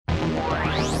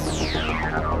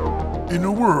In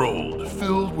a world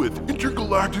filled with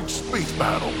intergalactic space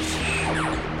battles,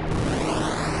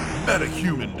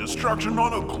 metahuman destruction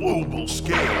on a global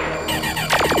scale,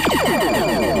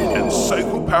 and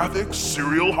psychopathic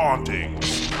serial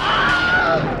hauntings,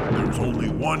 there's only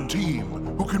one team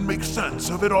who can make sense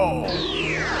of it all.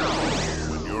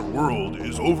 When your world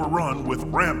is overrun with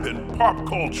rampant pop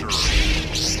culture,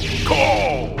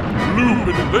 call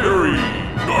Luminary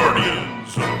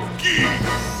Guardians of Geek.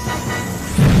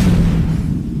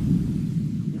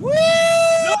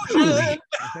 Yeah.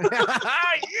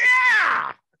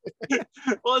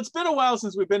 Well, it's been a while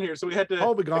since we've been here, so we had to.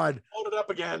 Oh my God! Hold it up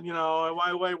again, you know. And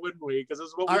why wouldn't we? Because this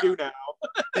is what we do now.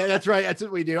 Yeah, that's right. That's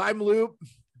what we do. I'm Loop.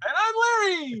 And I'm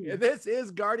Larry. And this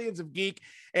is Guardians of Geek.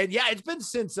 And yeah, it's been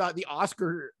since the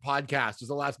Oscar podcast was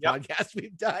the last podcast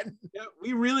we've done. Yeah,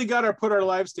 we really got to put our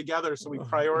lives together, so we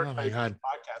prioritize my God.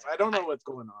 podcast. I don't know what's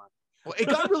going on. Well, it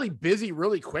got really busy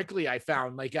really quickly. I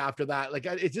found like after that, like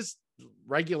it's just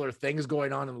regular things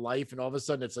going on in life, and all of a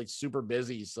sudden it's like super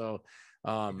busy. So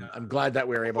I'm glad that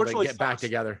we were able to get back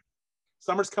together.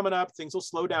 Summer's coming up, things will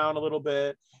slow down a little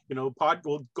bit. You know,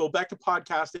 we'll go back to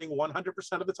podcasting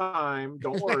 100% of the time.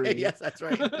 Don't worry. Yes, that's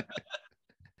right.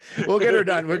 We'll get her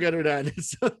done. We'll get her done.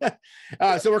 So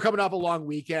we're coming off a long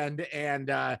weekend,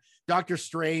 and Doctor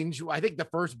Strange, I think the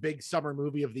first big summer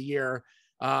movie of the year,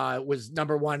 was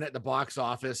number one at the box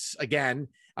office again.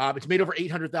 It's made over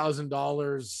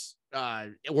 $800,000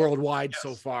 worldwide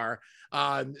so far.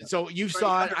 So you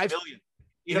saw it.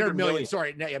 800 million.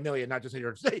 Sorry, a million, not just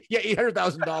 800. Yeah,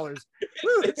 $800,000.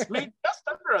 It's made just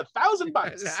under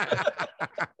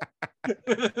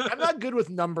 $1,000. I'm not good with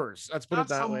numbers. Let's put it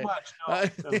that way.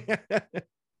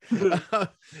 No.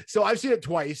 So I've seen it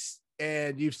twice,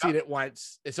 and you've seen it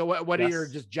once. So what are your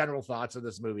just general thoughts of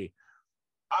this movie?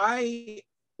 I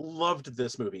loved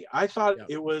this movie. I thought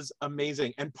it was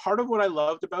amazing, and part of what I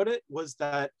loved about it was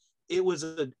that it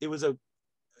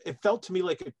felt to me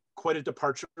like quite a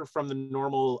departure from the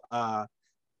normal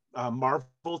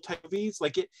Marvel type movies.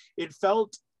 Like it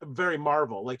felt very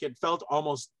Marvel. Like it felt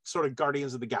almost sort of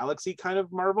Guardians of the Galaxy kind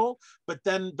of Marvel. But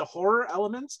then the horror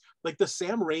elements, like the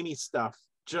Sam Raimi stuff,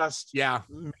 just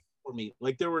for me.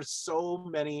 Like there were so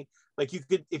many. Like you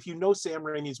could, if you know Sam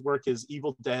Raimi's work, his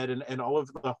Evil Dead and all of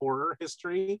the horror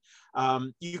history,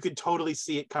 you could totally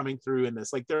see it coming through in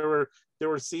this. Like there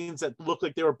were scenes that looked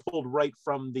like they were pulled right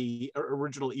from the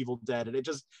original Evil Dead, and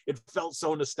it felt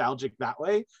so nostalgic that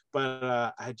way.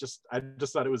 But I just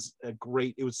thought it was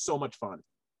it was so much fun.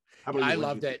 I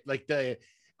loved it. Like the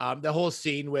whole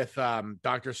scene with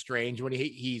Doctor Strange when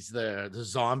he's the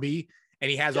zombie. And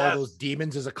he has all those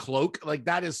demons as a cloak. Like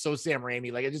that is so Sam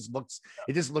Raimi. Like it just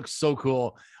looks so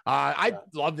cool. I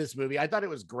love this movie. I thought it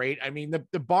was great. I mean,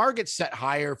 the bar gets set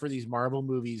higher for these Marvel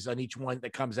movies on each one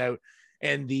that comes out.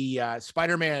 And the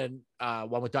Spider-Man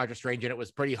one with Doctor Strange in it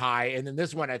was pretty high. And then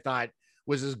this one I thought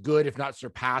was as good, if not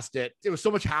surpassed it. There was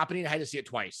so much happening. I had to see it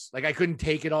twice. Like I couldn't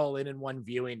take it all in one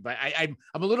viewing, but I'm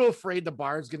a little afraid the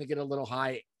bar is going to get a little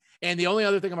high. And the only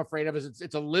other thing I'm afraid of is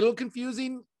it's a little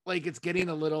confusing. Like it's getting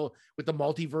a little with the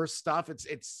multiverse stuff.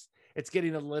 It's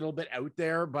getting a little bit out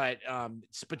there, but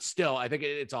still, I think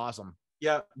it's awesome.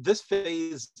 Yeah, this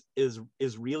phase is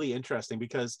really interesting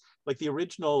because like the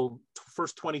original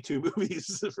first 22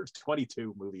 movies,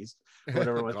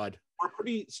 whatever it was, were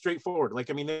pretty straightforward. Like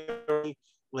I mean, they're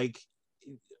like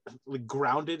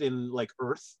grounded in like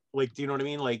Earth. Like, do you know what I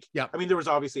mean? Like, I mean, there was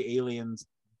obviously aliens,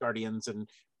 Guardians, and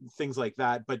things like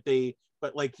that, but the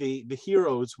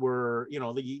heroes were, you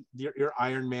know, your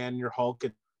Iron Man, your Hulk,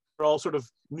 they're all sort of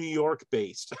New York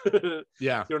based. You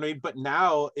know what I mean? But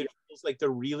now it feels like they're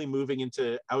really moving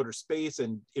into outer space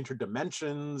and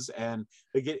interdimensions, and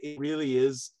like it really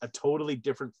is a totally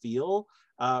different feel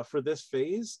for this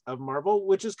phase of Marvel,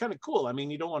 which is kind of cool. I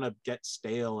mean, you don't want to get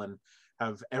stale and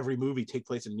have every movie take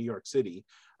place in New York City.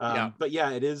 But yeah,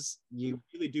 it is, you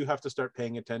really do have to start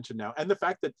paying attention now. And the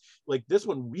fact that like this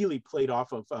one really played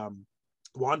off of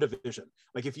WandaVision.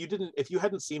 Like if you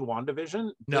hadn't seen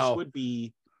WandaVision, this would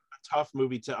be a tough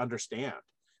movie to understand.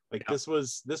 Like this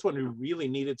one you really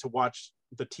needed to watch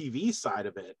the TV side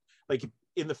of it. Like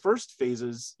in the first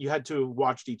phases, you had to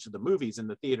watch each of the movies in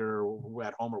the theater or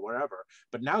at home or wherever.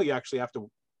 But now you actually have to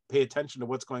pay attention to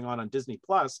what's going on Disney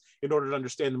Plus in order to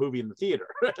understand the movie in the theater.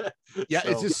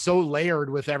 It's just so layered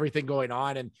with everything going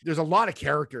on, and there's a lot of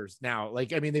characters now.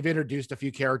 Like I mean, they've introduced a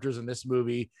few characters in this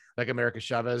movie, like America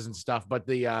Chavez and stuff, but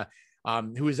the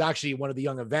who is actually one of the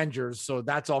Young Avengers, so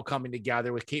that's all coming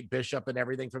together with Kate Bishop and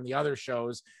everything from the other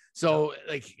shows. So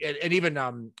like, and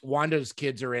even Wanda's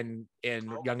kids are in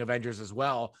Young Avengers as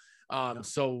well.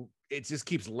 So it just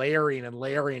keeps layering and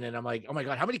layering. And I'm like, oh my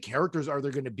God, how many characters are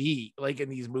there going to be like in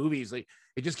these movies? Like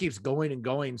it just keeps going and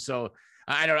going. So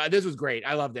I don't know. This was great.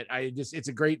 I loved it. It's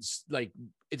a great, like,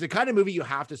 it's a kind of movie you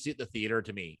have to see at the theater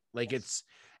to me. Like it's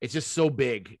just so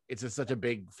big. It's just such a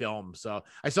big film. So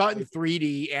I saw it in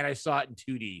 3D and I saw it in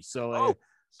 2D. So,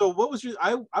 so what was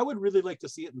I would really like to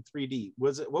see it in 3D.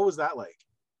 What was that like?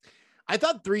 I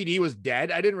thought 3D was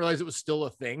dead. I didn't realize it was still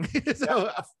a thing.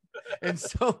 And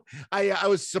so I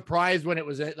was surprised when it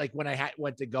was like when I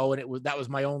went to go, and that was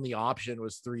my only option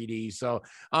was 3D. So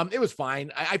it was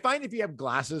fine. I find if you have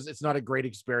glasses, it's not a great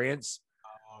experience.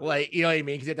 Like, you know what I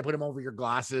mean? Because you have to put them over your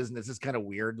glasses, and this is kind of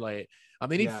weird. Like,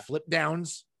 they need flip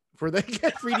downs for the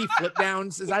 3D flip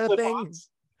downs. Is that a thing?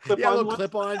 Little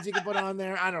clip-ons you can put on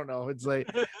there. I don't know. It's like,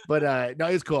 but no,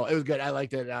 it was cool. It was good. I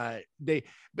liked it.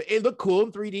 But it looked cool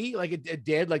in 3D. Like it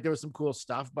did. Like there was some cool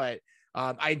stuff, but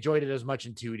I enjoyed it as much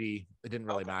in 2D. It didn't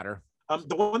really matter.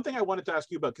 The one thing I wanted to ask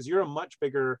you about, because you're a much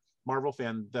bigger Marvel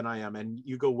fan than I am, and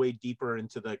you go way deeper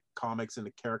into the comics and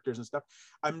the characters and stuff.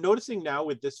 I'm noticing now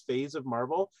with this phase of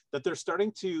Marvel that they're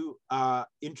starting to not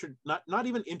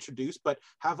even introduce, but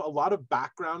have a lot of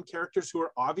background characters who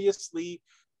are obviously,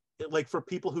 like, for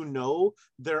people who know,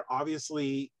 they're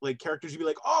obviously like characters you'd be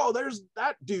like, oh, there's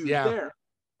that dude there,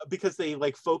 because they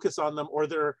like focus on them, or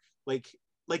they're like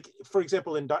for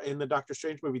example in the Doctor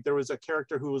Strange movie, there was a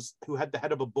character who had the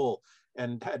head of a bull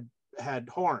and had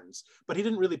horns, but he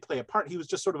didn't really play a part. He was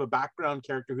just sort of a background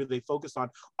character who they focused on.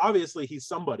 Obviously he's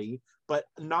somebody, but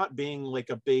not being like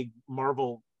a big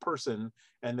Marvel person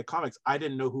and the comics, I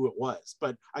didn't know who it was.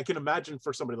 But I can imagine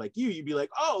for somebody like you'd be like,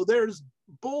 oh, there's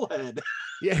Bullhead.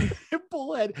 Yeah,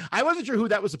 Bullhead. I wasn't sure who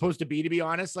that was supposed to be be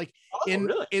honest. Like in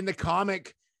the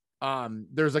comic,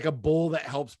 there's like a bull that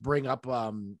helps bring up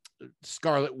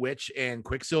Scarlet Witch and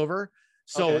Quicksilver.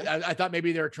 So I thought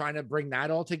maybe they were trying to bring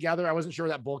that all together. I wasn't sure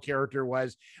that bull character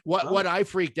was. What I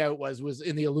freaked out was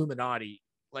in the Illuminati.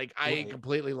 Like I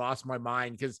completely lost my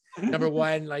mind because number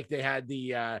one, like they had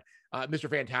the Mr.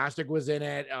 Fantastic was in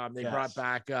it. They brought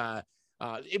back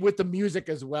with the music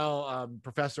as well,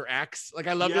 Professor X. Like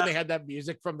I loved when they had that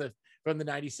music from the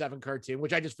 97 cartoon,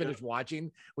 which I just finished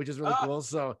watching, which is really cool.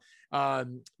 So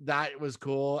that was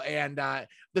cool. And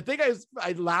the thing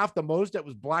I laughed the most at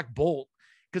was Black Bolt,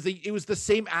 because it was the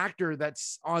same actor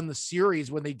that's on the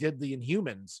series when they did the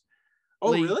Inhumans.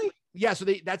 Oh, really? Yeah, so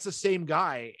that's the same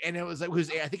guy. And it was I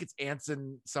think it's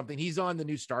Anson something. He's on the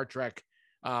new Star Trek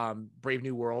Brave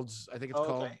New Worlds, I think it's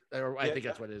called, or I think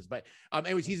that's what it is. But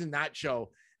anyways, he's in that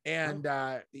show, and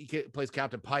he plays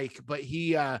Captain Pike. But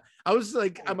I was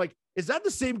like, I'm like, is that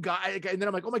the same guy? And then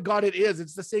I'm like, oh my God, it is.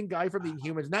 It's the same guy from the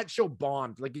Inhumans. And that show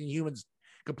bombed. Like the Inhumans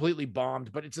completely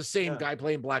bombed, but it's the same guy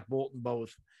playing Black Bolt in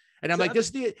both. And I'm like,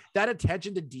 that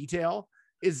attention to detail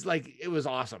is like, it was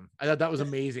awesome. I thought that was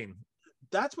amazing.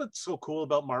 That's what's so cool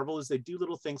about Marvel is they do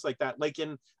little things like that. Like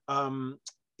in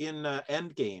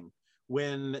Endgame,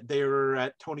 when they were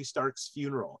at Tony Stark's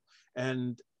funeral,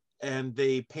 and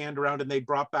they panned around and they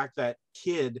brought back that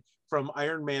kid from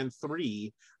Iron Man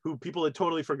 3 who people had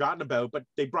totally forgotten about, but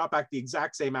they brought back the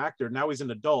exact same actor. Now he's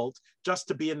an adult just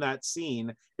to be in that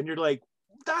scene. And you're like,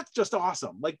 that's just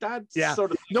awesome. Like that's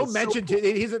sort of no mention to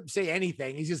he doesn't say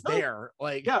anything. He's just there.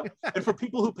 Like and for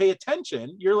people who pay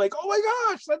attention, you're like, oh my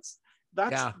gosh, that's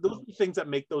those are the things that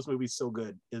make those movies so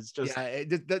good. Is just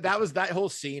that whole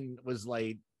scene was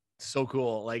like so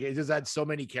cool. Like it just had so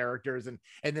many characters, and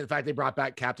the fact they brought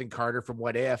back Captain Carter from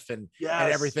What If and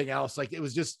everything else. Like it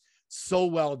was just so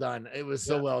well done. It was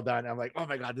so well done. I'm like, oh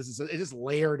my God, it's just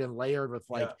layered and layered with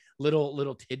like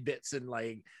little tidbits and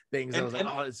like things. And I was like,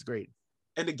 oh, it's great.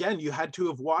 And again, you had to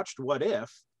have watched What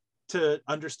If to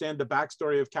understand the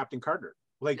backstory of Captain Carter.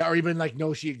 Like, or even like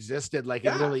know she existed, like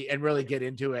and really get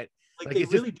into it. Like they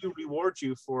really do reward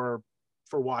you for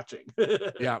watching.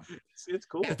 It's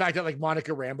cool. The fact that like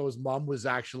Monica Rambeau's mom was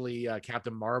actually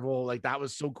Captain Marvel, like that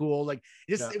was so cool. Like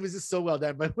it was just so well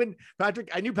done. But when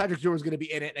I knew Patrick Stewart was going to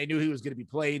be in it, and I knew he was going to be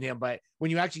playing him. But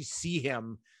when you actually see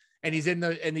him, and he's in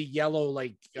the yellow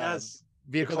like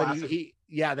vehicle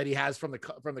that he has from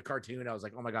the cartoon, I was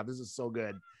like, oh my God, this is so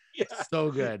good, so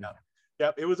good.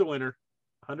 Yeah, it was a winner.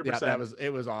 100%. Yeah,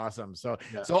 it was awesome. So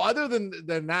other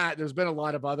than that, there's been a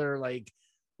lot of other like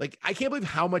I can't believe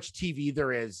how much TV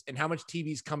there is and how much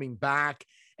TV's coming back.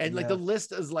 And like the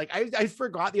list is like, I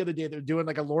forgot the other day they're doing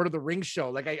like a Lord of the Rings show.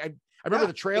 Like I remember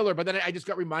the trailer, but then I just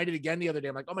got reminded again the other day.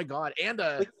 I'm like, oh my God. And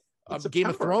Game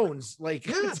of Thrones. Like,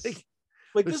 this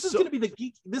is going to be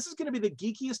the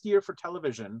geekiest year for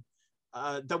television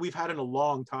that we've had in a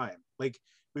long time. Like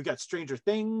we've got Stranger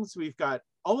Things. We've got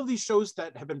all of these shows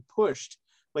that have been pushed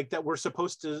like that were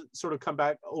supposed to sort of come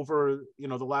back over, you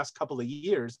know, the last couple of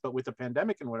years, but with the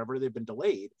pandemic and whatever, they've been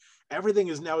delayed. Everything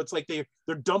is now, it's like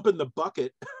they're dumping the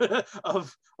bucket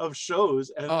of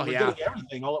shows, and we're getting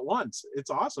everything all at once. It's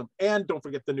awesome. And don't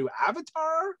forget the new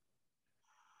Avatar.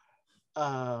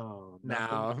 Oh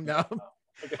no.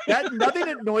 Okay. That nothing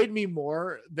annoyed me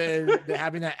more than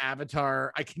having that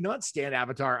Avatar. I cannot stand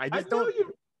Avatar. I just don't.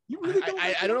 You really don't.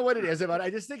 I don't know what it is about it. I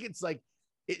just think it's like,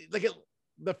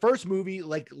 the first movie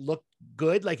like looked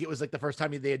good, like it was like the first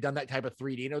time they had done that type of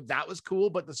 3D. You know, that was cool,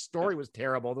 but the story was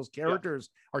terrible. Those characters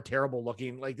are terrible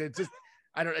looking. Like it's just,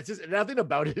 I don't. It's just nothing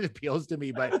about it appeals to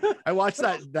me. But I watched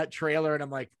that trailer and I'm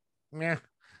like, yeah.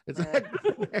 It's like,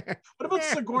 what about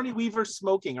Sigourney Weaver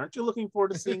smoking? Aren't you looking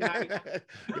forward to seeing that?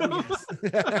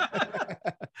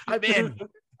 I'm in.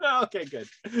 Okay, good.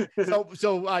 So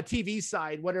TV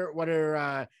side, what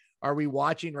are we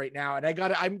watching right now? And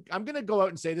I'm gonna go out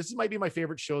and say this might be my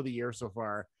favorite show of the year so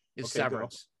far. Is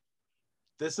Severance.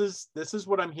 Go. This is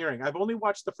what I'm hearing. I've only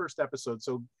watched the first episode,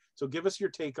 so give us your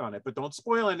take on it, but don't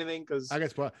spoil anything because I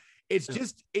guess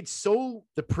it's so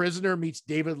The Prisoner meets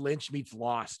David Lynch meets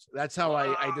Lost. That's how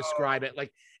I describe it.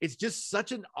 Like it's just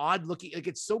such an odd looking, like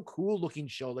it's so cool looking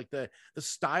show. Like the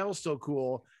style's so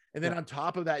cool, and then on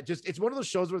top of that, just it's one of those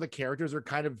shows where the characters are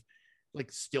kind of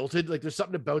like stilted. Like there's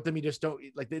something about them you just don't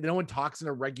like. No one talks in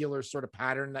a regular sort of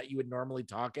pattern that you would normally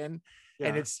talk in,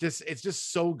 and it's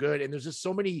just so good. And there's just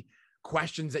so many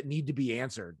questions that need to be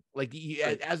answered. Like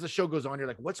as the show goes on, you're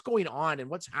like, what's going on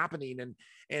and what's happening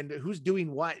and who's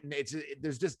doing what? And it's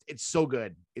so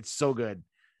good. It's so good.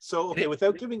 So okay,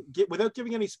 without giving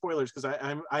any spoilers, because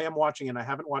I am watching and I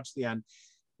haven't watched the end.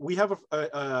 We have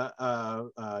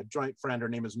a joint friend. Her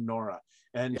name is Nora,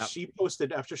 and she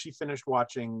posted after she finished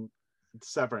watching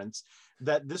Severance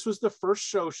that this was the first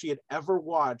show she had ever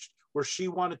watched where she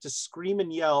wanted to scream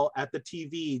and yell at the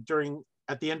TV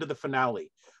at the end of the finale.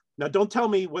 Now, don't tell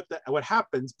me what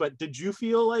happens, but did you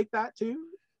feel like that too?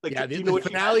 Like,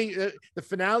 the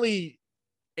finale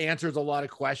answers a lot of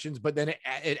questions, but then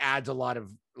it adds a lot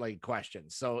of like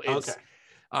questions. So it's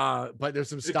but there's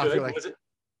some stuff you're like,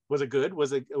 was it good?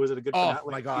 Was it a good finale?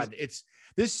 Oh my God. It's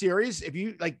this series. If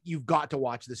you like, you've got to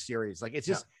watch this series. Like it's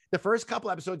just the first couple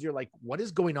episodes, you're like, what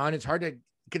is going on? It's hard to,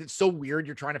 because it's so weird.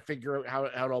 You're trying to figure out how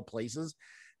it all places.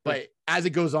 But as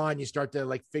it goes on, you start to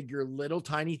like figure little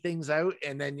tiny things out,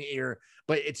 and then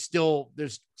but it's still,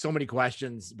 there's so many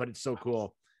questions, but it's so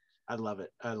cool. I love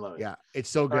it. Yeah, it's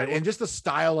so good. And just the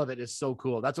style of it is so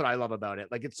cool. That's what I love about it.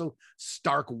 Like it's so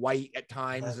stark white at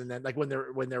times. And then like when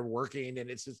they're working,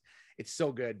 and it's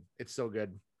so good. It's so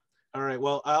good. All right.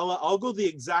 Well, I'll go the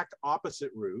exact opposite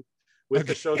route with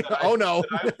the show that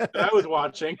that I was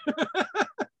watching.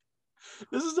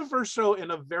 This is the first show in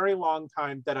a very long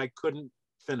time that I couldn't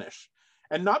finish,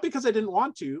 and not because I didn't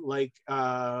want to, like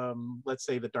let's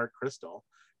say The Dark Crystal,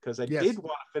 because I did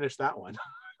want to finish that one,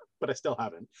 but I still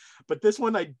haven't. But this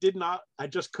one I did not. I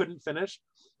just couldn't finish,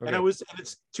 and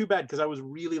it's too bad because I was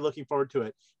really looking forward to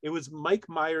it. It was Mike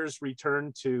Myers'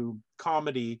 return to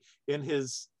comedy in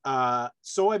his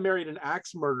So I Married an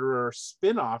Axe Murderer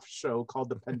spin-off show called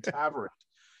The Pentaverate.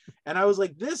 And I was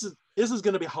like, this is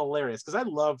going to be hilarious, because I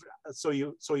love So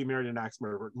You Married an Axe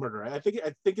Murderer. I think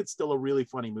it's still a really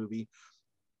funny movie,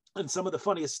 and some of the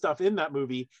funniest stuff in that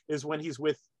movie is when he's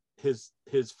with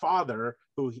his father,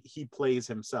 who he plays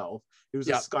himself, who's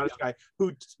a Scottish guy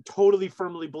who totally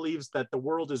firmly believes that the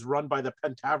world is run by the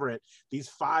Pentaverate, these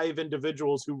 5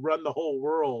 individuals who run the whole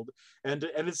world, and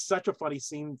it's such a funny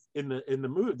scene in the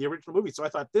movie, the original movie. So I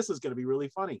thought this is going to be really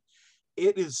funny.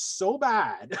 It is so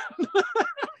bad.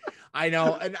 I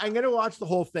know, and I'm gonna watch the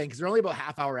whole thing because they're only about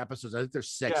half-hour episodes. I think there's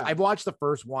 6. I've watched the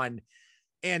first one,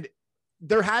 and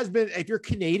there has been, if you're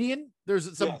Canadian,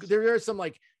 there's some there are some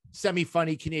like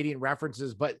semi-funny Canadian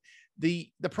references, but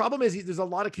the problem is there's a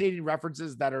lot of Canadian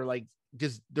references that are like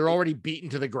just they're already beaten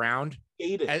to the ground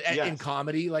in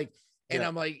comedy, like, and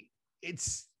I'm like, I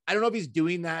don't know if he's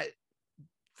doing that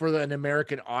for an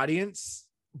American audience.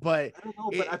 But I don't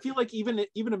know, but I feel like even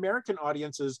American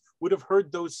audiences would have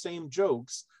heard those same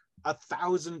jokes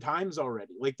 1,000 times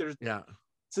already. Like there's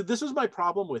So this was my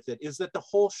problem with it, is that the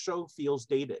whole show feels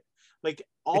dated. Like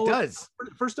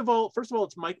first of all,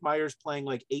 it's Mike Myers playing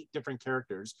like 8 different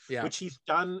characters, which he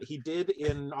did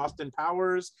in Austin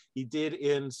Powers, he did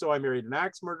in So I Married an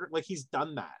Axe Murderer. Like he's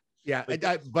done that. Yeah,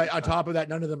 but on top of that,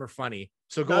 none of them are funny.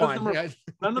 So go on.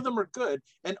 None of them are good.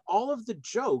 And all of the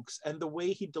jokes and the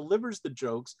way he delivers the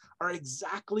jokes are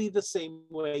exactly the same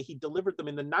way he delivered them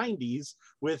in the 90s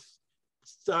with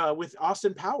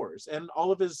Austin Powers and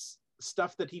all of his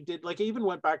stuff that he did. Like I even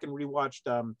went back and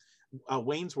rewatched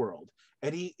Wayne's World,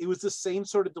 and it was the same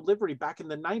sort of delivery back in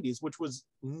the 90s, which was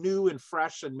new and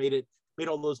fresh and made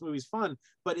all those movies fun,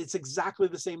 but it's exactly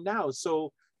the same now.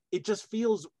 So it just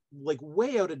feels like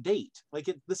way out of date. Like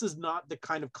this is not the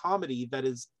kind of comedy that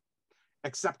is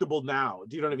acceptable now.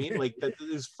 Do you know what I mean? Like that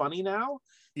is funny now.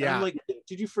 Yeah. And I'm like,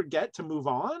 did you forget to move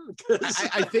on?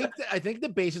 I think the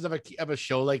basis of a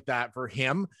show like that for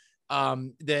him,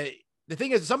 the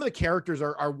thing is, some of the characters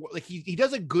are like he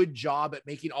does a good job at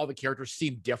making all the characters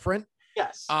seem different.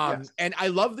 Yes. And I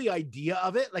love the idea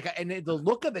of it. Like, and the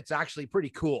look of it's actually pretty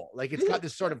cool. Like, it's got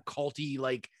this sort of culty,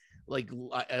 like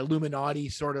Illuminati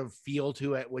sort of feel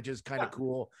to it, which is kind of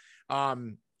cool.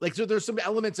 Like, so there's some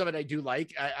elements of it I do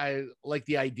like. I like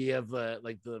the idea of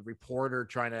the reporter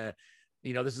trying to,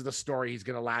 this is the story he's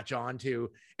going to latch on to.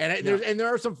 And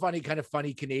there are some funny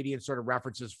Canadian sort of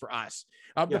references for us.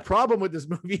 The problem with this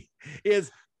movie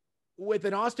is with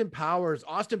an Austin Powers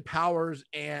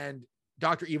and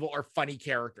Dr. Evil are funny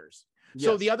characters. Yes.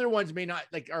 So the other ones may not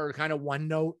are kind of one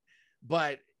note,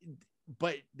 but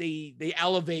they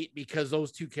elevate because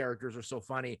those two characters are so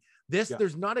funny.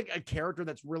 There's not a character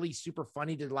that's really super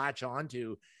funny to latch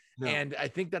onto. No. And I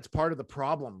think that's part of the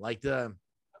problem. Like the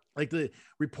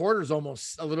reporter's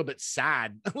almost a little bit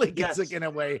sad, it's like in a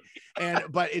way,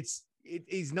 but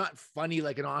he's not funny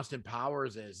like an Austin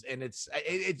Powers is, and it's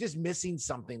just missing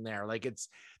something there. Like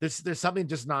there's something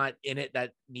just not in it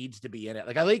that needs to be in it.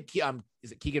 Like I like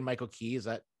is it Keegan Michael Key? Is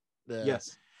that the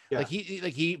yes? Yeah. Like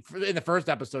he in the first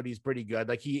episode he's pretty good.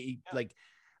 Like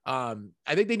I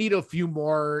think they need a few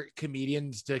more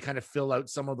comedians to kind of fill out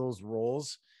some of those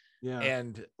roles. Yeah,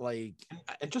 and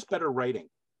just better writing.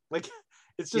 Like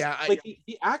it's just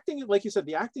the acting, like you said,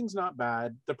 the acting's not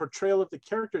bad. The portrayal of the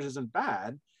characters isn't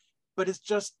bad. But it's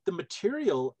just the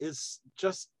material is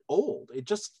just old. It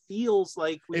just feels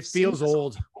like it feels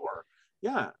old. Before.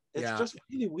 Yeah, it's just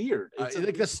really weird. It's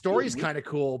like the story's kind of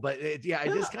cool, but it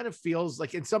just kind of feels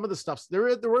like in some of the stuff there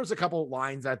was a couple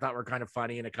lines I thought were kind of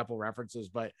funny and a couple references,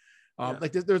 but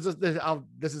like this isn't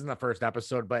the first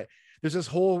episode, but there's this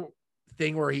whole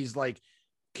thing where he's like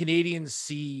Canadians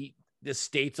see the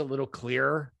States a little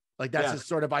clearer. Like that's his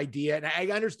sort of idea, and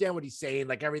I understand what he's saying.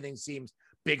 Like everything seems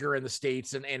bigger in the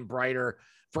States and brighter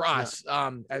for us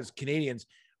as Canadians,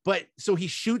 but so he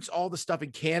shoots all the stuff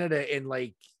in Canada in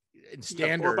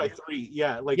standard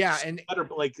 4:3 and better,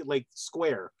 like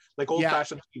square, like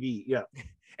old-fashioned TV.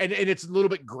 And it's a little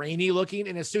bit grainy looking,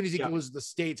 and as soon as he goes to the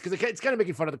States, because it's kind of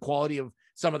making fun of the quality of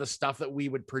some of the stuff that we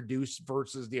would produce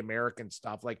versus the American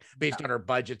stuff, like based on our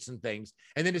budgets and things.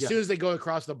 And then as soon as they go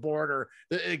across the border,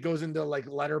 it goes into like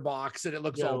letterbox and it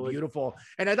looks all beautiful.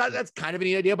 And I thought that's kind of a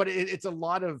neat idea, but it's a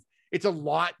lot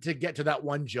to get to that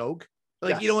one joke.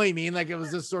 Like, you know what I mean? Like it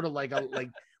was just sort of like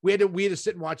we had to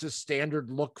sit and watch a standard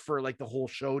look for like the whole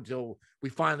show till we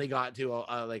finally got to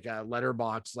a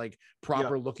letterbox, like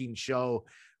proper looking show.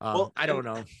 I don't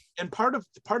know. And part of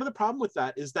the problem with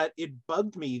that is that it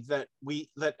bugged me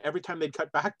that every time they'd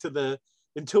cut back to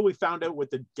until we found out what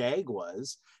the gag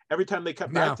was, every time they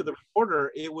cut back to the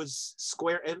reporter, it was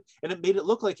square and it made it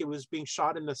look like it was being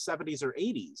shot in the 70s or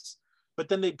 80s. But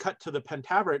then they'd cut to the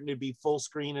Pentaveret and it'd be full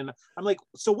screen. And I'm like,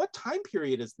 so what time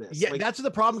period is this? Yeah, that's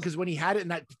the problem. Because when he had it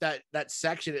in that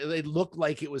section, it looked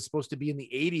like it was supposed to be in the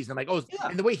 80s. And I'm like,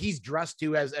 and the way he's dressed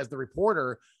too as the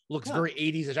reporter looks very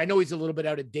 80s-ish. I know he's a little bit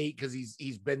out of date because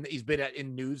he's been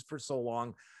in news for so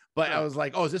long. But I was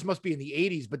like, this must be in the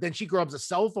 80s. But then she grabs a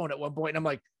cell phone at one point and I'm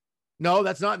like, no,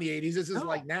 that's not in the 80s. This is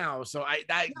like now. So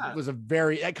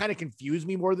that kind of confused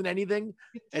me more than anything.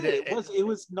 It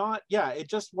was not. Yeah, it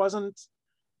just wasn't.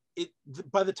 It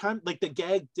by the time like the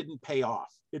gag didn't pay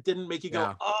off. It didn't make you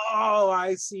go, oh,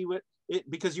 I see what it,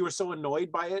 because you were so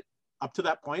annoyed by it up to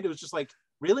that point. It was just like,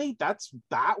 really? That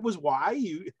was why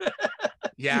you.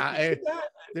 I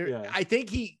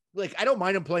think I don't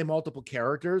mind him playing multiple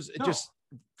characters. No. Just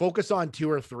focus on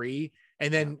 2 or 3.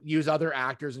 And then use other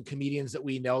actors and comedians that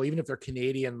we know, even if they're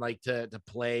Canadian, like to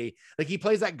play. Like he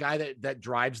plays that guy that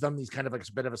drives them. He's kind of like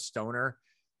a bit of a stoner.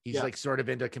 He's like sort of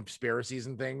into conspiracies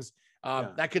and things.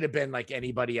 That could have been like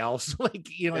anybody else. Like,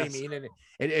 you know what I mean? And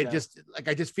it just like,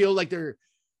 I just feel like they're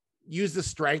use the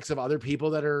strengths of other people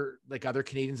that are like other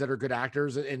Canadians that are good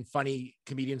actors and funny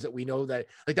comedians that we know that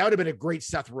like, that would have been a great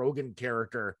Seth Rogen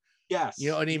character. Yes.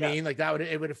 You know what I mean? Like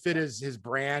it would have fit his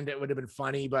brand. It would have been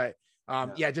funny, but I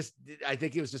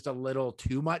think it was just a little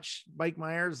too much Mike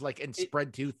Myers, and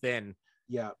spread too thin.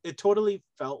 Yeah, it totally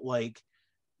felt like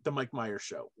the Mike Myers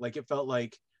show. Like it felt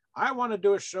like I want to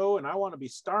do a show and I want to be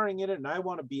starring in it and I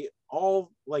want to be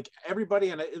all like everybody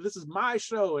and this is my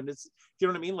show and it's, you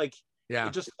know what I mean? Like Yeah.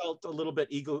 It just felt a little bit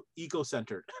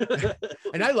ego-centered.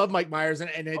 And I love Mike Myers, and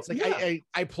it's like I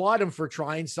applaud him for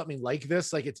trying something like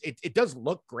this. Like it does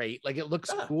look great, like it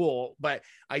looks cool, but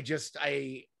I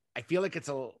feel like it's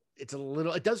a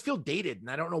little, it does feel dated, and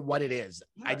I don't know what it is.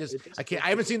 I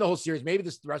haven't seen the whole series. Maybe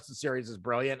the rest of the series is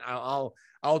brilliant. I'll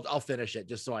finish it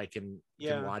just so I can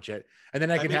watch it, and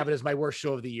then I can have it as my worst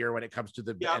show of the year when it comes to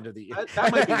the end of the year.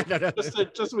 That might be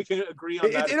just so we can agree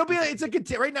on that.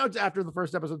 It's right now. It's after the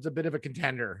first episode. It's a bit of a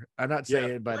contender. I'm not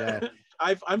saying, but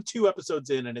I'm 2 episodes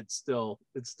in, and it's still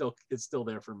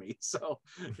there for me. So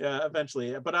yeah,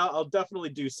 eventually, but I'll definitely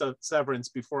do Severance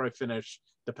before I finish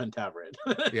the Pentaverate.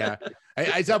 Yeah, I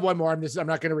just have one more. I'm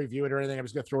not going to review it or anything. I'm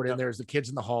just going to throw it in there. Is the Kids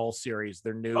in the Hall series?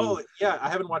 They're new. Oh yeah, I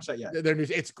haven't watched that yet. They're new.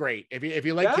 It's great. If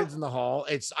you like Kids in the Hall,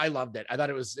 I loved it. I thought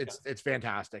it's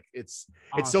fantastic. It's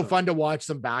so fun to watch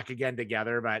them back again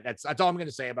together. But that's all I'm going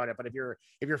to say about it. But if you're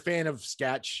a fan of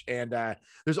sketch, and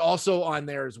there's also on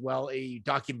there as well a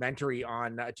documentary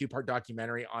a 2-part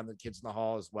documentary on the Kids in the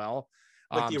Hall as well.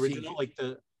 Like the original,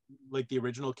 like the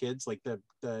original Kids, like the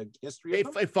history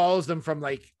of them? It follows them from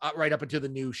like right up until the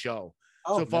new show.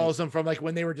 So it follows them from like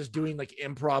when they were just doing like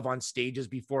improv on stages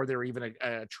before they were even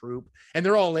a troupe, and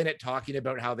they're all in it talking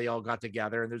about how they all got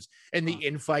together, and the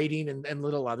infighting and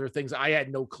little other things I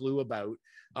had no clue about.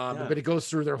 But it goes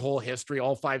through their whole history,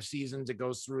 all 5 seasons. It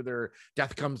goes through their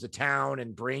Death Comes to Town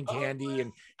and Brain Candy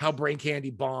and how Brain Candy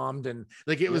bombed. And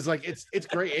like, it was like, it's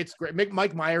great. It's great.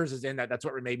 Mike Myers is in that. That's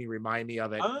what made me remind me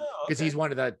of it. Because he's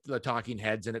one of the talking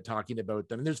heads in it, talking about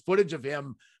them. And there's footage of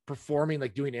him performing,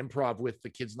 like doing improv with the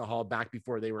Kids in the Hall back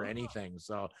before they were anything.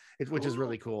 So which is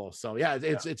really cool. So yeah,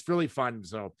 it's really fun.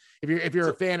 So if you're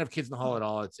a fan of Kids in the Hall at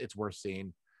all, it's worth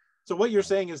seeing. So what you're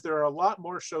saying is there are a lot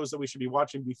more shows that we should be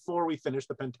watching before we finish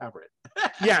the Pentaverate.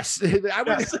 Yes, I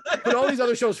would put all these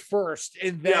other shows first,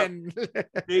 and then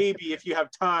maybe if you have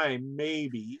time,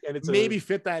 maybe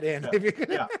fit that in.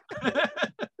 Yeah.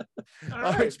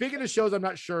 All right. Speaking of shows, I'm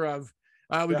not sure of.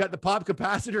 We've got the Pop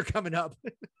Capacitor coming up.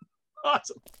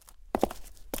 Awesome.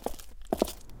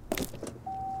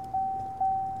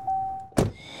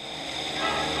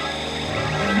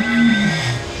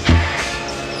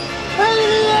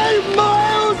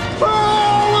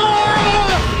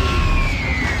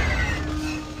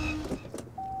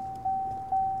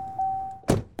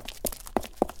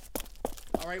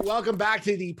 Welcome back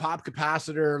to the Pop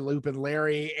Capacitor, Loop and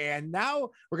Larry. And now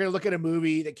we're going to look at a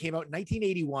movie that came out in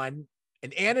 1981,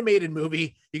 an animated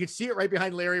movie. You can see it right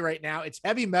behind Larry right now. It's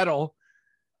Heavy Metal.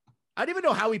 I don't even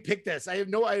know how we picked this. I have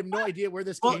no idea where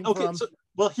this came from.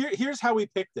 Here's how we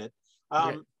picked it.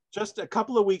 Just a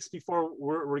couple of weeks before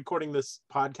we're recording this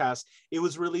podcast, it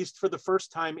was released for the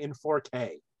first time in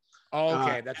 4K. Oh,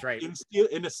 okay, that's right. In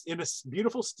a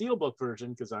beautiful steelbook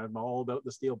version, because I'm all about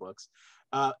the steelbooks,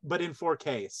 but in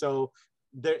 4K. So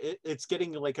it's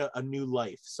getting like a new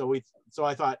life. So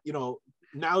I thought,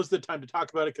 now's the time to talk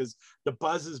about it because the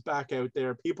buzz is back out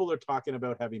there. People are talking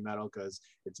about Heavy Metal because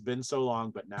it's been so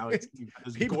long, but now it's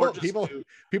people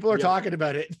are talking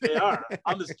about it. They are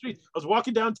on the street. I was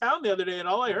walking downtown the other day and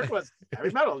all I heard was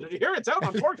Heavy Metal. Did you hear it's out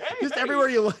on 4K? Just everywhere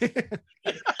you look.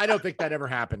 I don't think that ever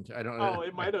happened. I don't know. Oh,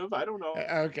 it might have. I don't know.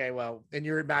 Okay, well, in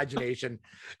your imagination.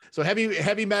 So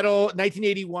Heavy Metal,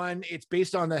 1981. It's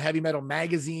based on the Heavy Metal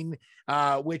magazine,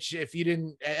 which if you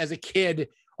didn't, as a kid,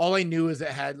 all I knew is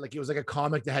it was like a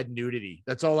comic that had nudity.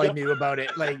 That's all I knew about it.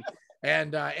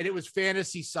 And it was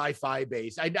fantasy sci-fi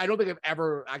based. I don't think I've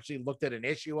ever actually looked at an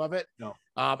issue of it. No.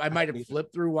 I might have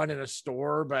flipped through one in a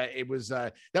store, but it was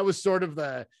that was sort of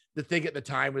the thing at the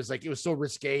time. Was like it was so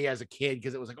risque as a kid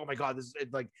because it was like, oh my god,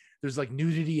 there's like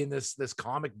nudity in this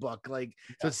comic book.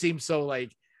 So it seemed so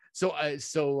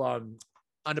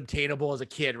unobtainable as a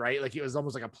kid, right? Like it was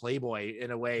almost like a Playboy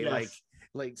in a way. Yes.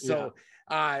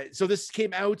 So this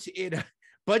came out, it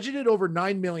budgeted over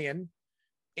 $9 million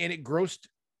and it grossed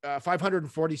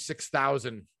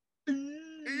 546,000. A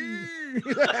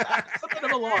bit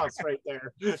of a loss right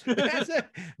there.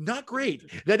 Not great.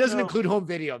 That doesn't include home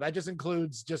video. That just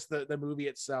includes just the movie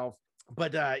itself.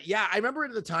 But I remember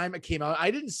at the time it came out.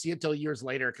 I didn't see it till years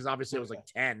later because obviously I was like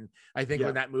 10, I think,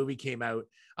 when that movie came out.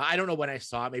 I don't know when I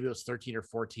saw it. Maybe it was 13 or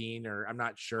 14, or I'm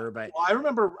not sure. But I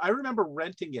remember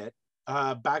renting it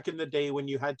back in the day when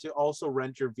you had to also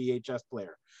rent your VHS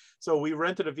player. So we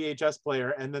rented a VHS player,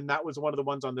 and then that was one of the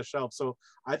ones on the shelf. So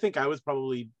I think I was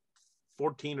probably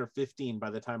 14 or 15 by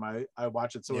the time I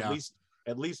watched it. So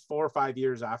at least 4 or 5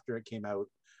 years after it came out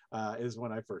is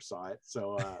when I first saw it.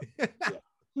 So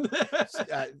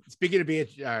speaking of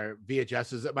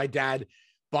VHSs, my dad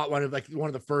bought one of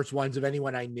the first ones of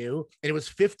anyone I knew, and it was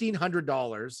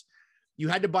 $1,500. you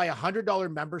had to buy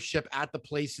 $100 membership at the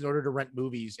place in order to rent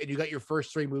movies, and you got your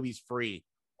first 3 movies free.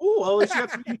 Oh, well, at least you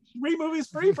got 3 movies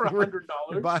free for $100.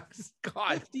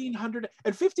 God,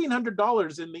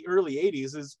 $1,500 in the early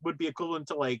 80s would be equivalent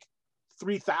to like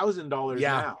 $3,000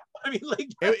 now. I mean, like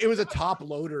it was a top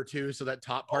loader too, so that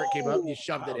top part came up, you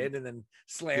shoved it in and then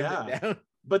slammed it down.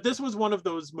 But this was one of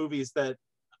those movies that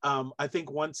I think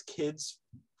once kids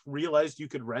realized you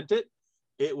could rent it,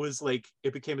 it was like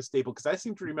it became a staple, because I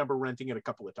seem to remember renting it a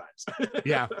couple of times.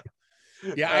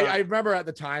 I remember at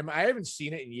the time. I haven't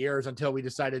seen it in years until we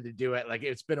decided to do it. Like,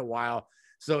 it's been a while,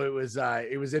 so it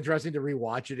was interesting to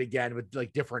rewatch it again with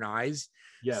like different eyes.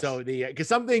 So because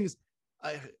some things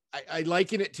I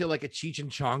liken it to like a Cheech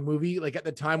and Chong movie. Like, at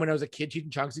the time when I was a kid, Cheech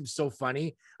and Chong seems so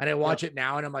funny, and I watch it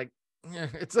now and I'm like,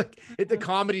 it's like the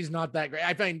comedy's not that great.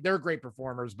 I find they're great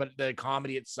performers, but the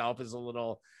comedy itself is a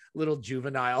little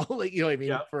juvenile, like, you know what I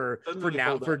mean?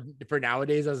 For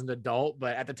nowadays as an adult.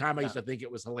 But at the time I used to think it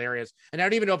was hilarious, and I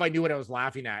don't even know if I knew what I was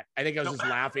laughing at. I think I was just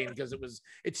laughing because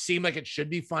it seemed like it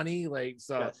should be funny. Like,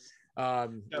 so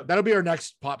that'll be our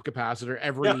next pop capacitor,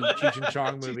 every Cheech and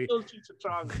Chong movie. Cheech and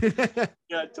Chong.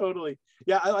 Yeah, totally.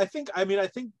 I think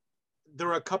there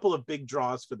were a couple of big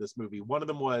draws for this movie. One of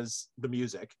them was the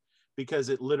music, because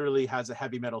it literally has a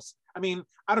heavy metal. I mean,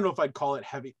 I don't know if I'd call it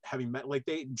heavy metal. Like,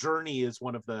 Journey is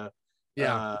one of the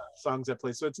songs that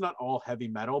play. So it's not all heavy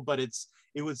metal, but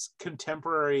it was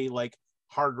contemporary, like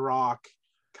hard rock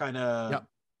kind of,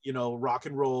 rock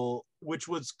and roll, which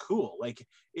was cool. Like,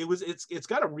 it's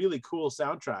got a really cool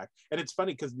soundtrack. And it's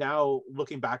funny because now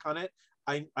looking back on it,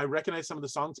 I recognize some of the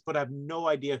songs, but I have no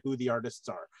idea who the artists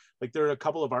are. Like, there are a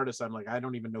couple of artists I'm like, I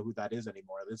don't even know who that is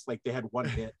anymore. It's like they had one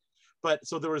hit. But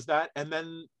so there was that, and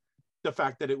then the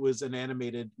fact that it was an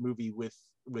animated movie with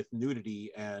nudity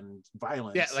and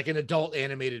violence. Yeah, like an adult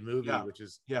animated movie, which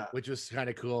was kind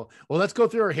of cool. Well, let's go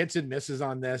through our hits and misses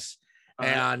on this.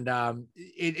 And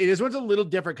it is one's a little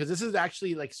different because this is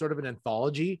actually like sort of an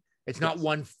anthology. It's not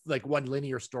one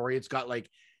linear story. It's got like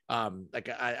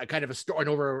a kind of a story, an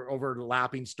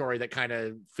overlapping story that kind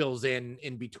of fills in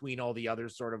between all the other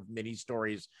sort of mini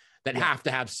stories that have to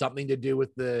have something to do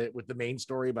with the main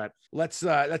story. But let's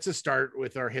just start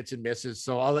with our hits and misses.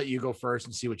 So I'll let you go first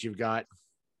and see what you've got.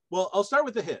 Well, I'll start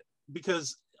with the hit,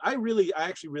 because I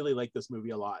actually really like this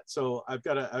movie a lot. So I've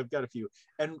got a few.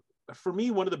 And for me,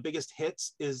 one of the biggest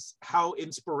hits is how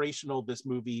inspirational this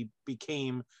movie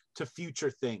became to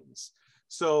future things.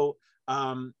 So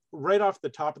right off the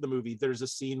top of the movie, there's a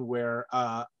scene where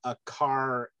a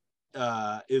car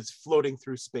is floating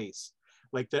through space.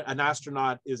 Like, an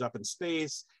astronaut is up in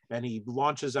space and he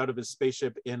launches out of his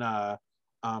spaceship in a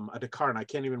Dakar, and I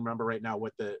can't even remember right now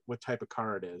what type of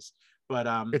car it is, but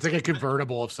it's like a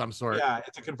convertible of some sort. Yeah,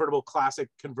 it's a convertible, classic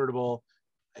convertible.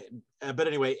 But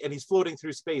anyway, and he's floating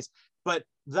through space. But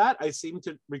that, I seem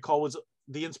to recall, was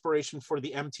the inspiration for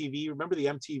the MTV. Remember the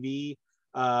MTV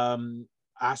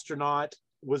astronaut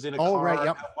was in a car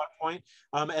at one point,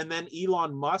 and then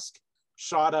Elon Musk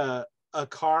shot a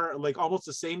car, like almost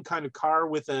the same kind of car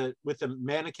with a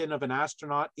mannequin of an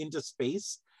astronaut into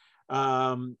space,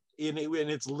 and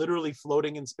it's literally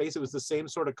floating in space. It was the same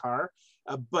sort of car,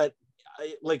 but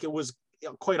like, it was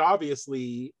quite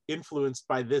obviously influenced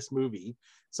by this movie.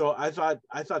 So I thought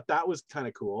that was kind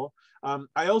of cool.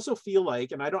 I also feel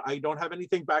like, and I don't have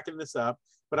anything backing this up,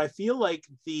 but I feel like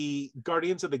the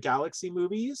Guardians of the Galaxy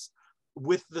movies,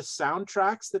 with the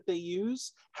soundtracks that they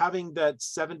use, having that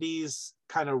 70s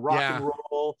kind of rock and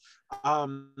roll,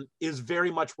 is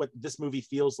very much what this movie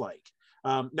feels like.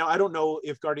 Now, I don't know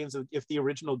if the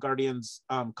original Guardians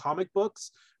comic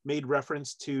books made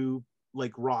reference to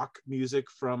like rock music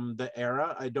from the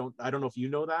era. I don't know if you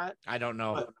know that. I don't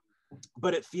know.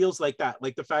 But it feels like that,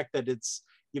 like the fact that it's,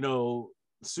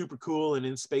 super cool and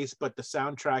in space, but the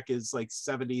soundtrack is like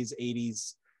 70s,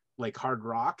 80s, like hard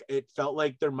rock. It felt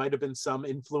like there might have been some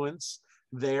influence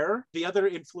there. The other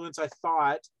influence, I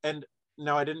thought, and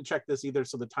now I didn't check this either,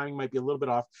 so the timing might be a little bit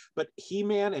off, but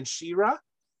He-Man and She-Ra,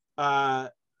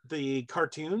 the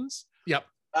cartoons. Yep.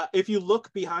 If you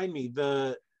look behind me,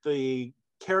 the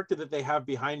character that they have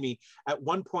behind me, at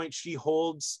one point she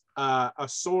holds a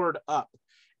sword up,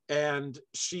 and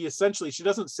she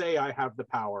doesn't say I have the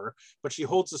power, but she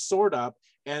holds the sword up,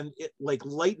 and it, like,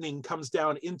 lightning comes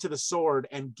down into the sword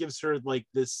and gives her like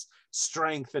this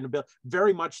strength and ability,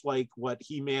 very much like what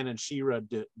He-Man and She-Ra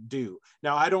do.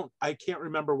 Now, I can't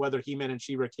remember whether He-Man and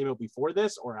She-Ra came out before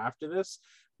this or after this,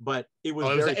 but it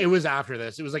was it was after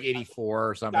this. It was like 84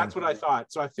 or something. That's what I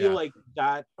thought. So I feel like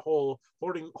that whole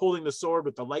holding the sword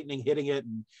with the lightning hitting it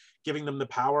and giving them the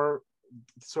power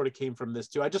sort of came from this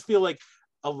too. I just feel like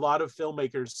a lot of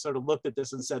filmmakers sort of looked at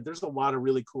this and said, there's a lot of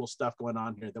really cool stuff going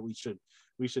on here that we should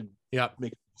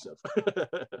make use of.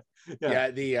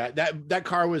 That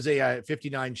car was a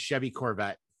 59 Chevy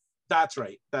Corvette. That's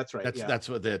right. That's what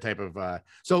the type of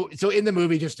so in the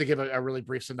movie, just to give a really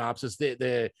brief synopsis,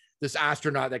 this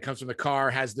astronaut that comes from the car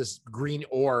has this green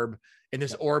orb, and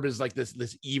this orb is like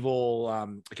this evil I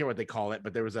can't remember what they call it,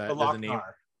 but there's a name.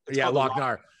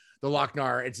 Lochnar. The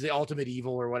Lochnar. It's the ultimate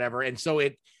evil or whatever. And so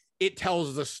it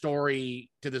tells the story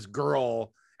to this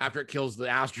girl after it kills the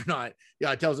astronaut.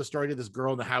 Yeah, it tells the story to this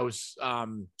girl in the house.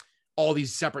 All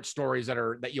these separate stories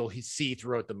that you'll see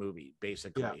throughout the movie,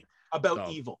 basically. Yeah. About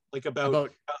evil, like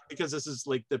about because this is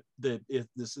like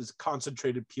this is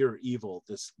concentrated pure evil,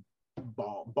 this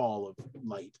ball of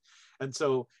light. And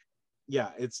so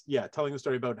it's telling the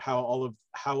story about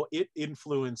how it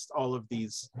influenced all of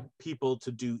these people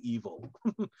to do evil.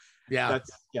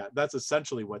 That's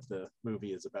essentially what the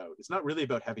movie is about. It's not really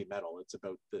about heavy metal, it's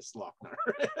about this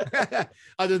Lochnar.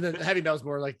 Other than heavy metal is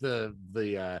more like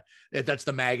that's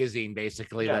the magazine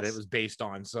basically that it was based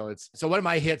on. So one of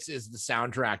my hits is the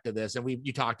soundtrack to this, and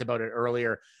you talked about it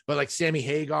earlier, but like Sammy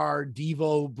Hagar,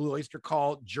 Devo, Blue Oyster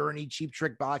Cult, Journey, Cheap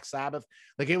Trick, Black Sabbath,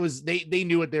 like it was they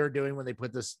knew what they were doing when they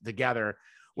put this together.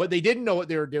 What they didn't know what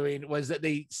they were doing was that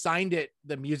they signed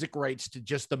the music rights to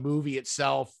just the movie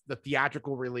itself, the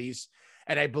theatrical release,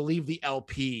 and I believe the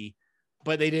LP,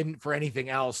 but they didn't for anything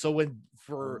else. So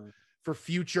for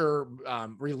future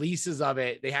releases of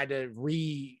it, they had to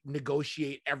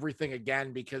renegotiate everything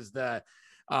again because the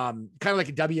kind of like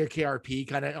a WKRP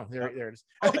kind of there it is.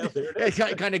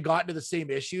 It kind of got into the same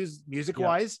issues music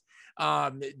wise.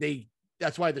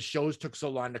 That's why the shows took so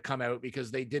long to come out, because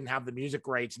they didn't have the music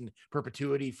rights in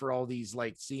perpetuity for all these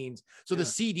like scenes. So the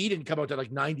CD didn't come out to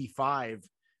like 95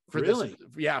 for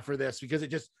this, because it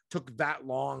just took that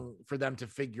long for them to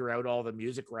figure out all the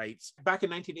music rights. Back in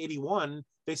 1981,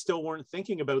 they still weren't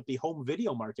thinking about the home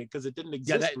video market because it didn't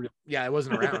exist. It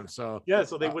wasn't around. So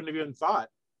so they wouldn't have even thought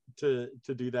to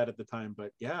do that at the time.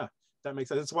 But that makes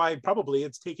sense. That's why probably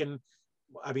it's taken,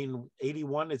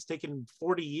 81, it's taken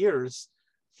 40 years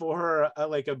for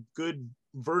like a good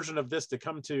version of this to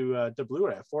come to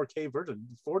Blu-ray, a 4K version.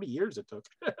 40 years it took.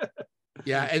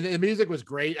 And the music was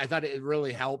great. I thought it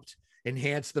really helped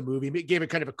enhance the movie. It gave it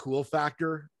kind of a cool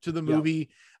factor to the movie.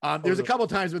 There's a couple of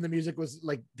times when the music was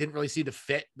like didn't really seem to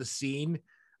fit the scene.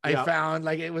 I found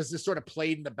like it was just sort of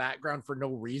played in the background for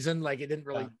no reason. Like it didn't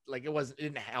really like it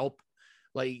didn't help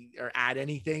like or add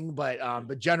anything.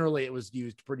 But generally it was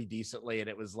used pretty decently, and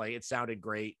it was like it sounded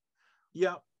great.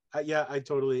 I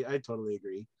totally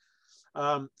agree.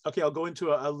 Okay, I'll go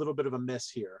into a little bit of a miss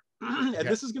here. And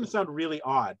this is going to sound really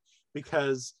odd,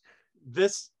 because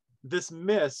this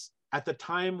miss at the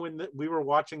time when we were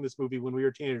watching this movie when we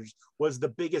were teenagers was the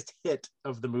biggest hit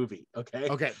of the movie.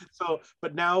 Okay. So,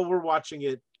 but now we're watching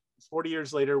it 40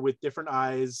 years later with different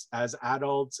eyes, as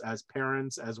adults, as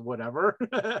parents, as whatever.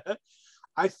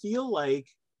 I feel like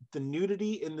the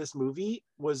nudity in this movie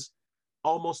was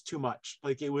almost too much.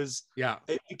 Like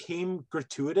it became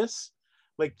gratuitous.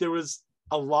 Like there was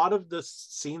a lot of the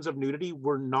scenes of nudity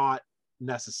were not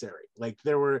necessary. Like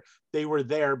they were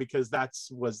there because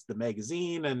was the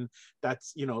magazine, and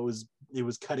that's it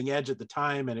was cutting edge at the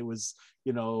time, and it was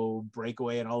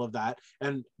breakaway and all of that.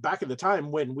 And back at the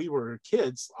time when we were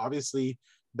kids, obviously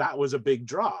that was a big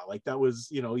draw. Like that was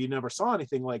you never saw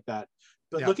anything like that.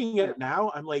 But looking at it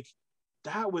now, I'm like,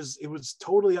 it was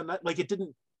totally like it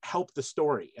didn't help the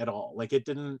story at all. Like it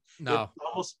didn't. No.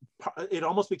 It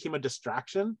almost became a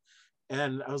distraction,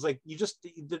 and I was like,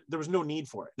 there was no need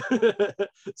for it.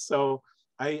 So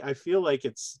I feel like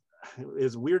it's,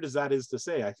 as weird as that is to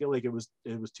say, I feel like it was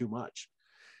too much.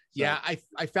 So. Yeah,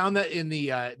 I found that in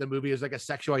the movie, it was like a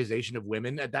sexualization of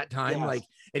women at that time. Like,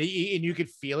 and you could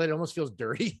feel it. It almost feels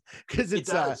dirty because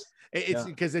it's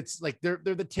because it's like they're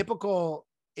the typical.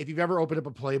 If you've ever opened up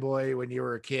a Playboy when you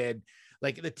were a kid,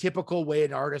 like the typical way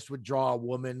an artist would draw a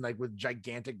woman, like with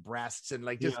gigantic breasts and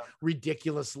like just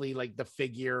ridiculously like the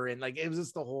figure, and like it was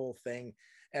just the whole thing.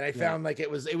 And I found like it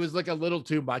was like a little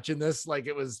too much in this. Like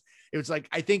it was like,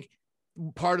 I think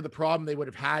part of the problem they would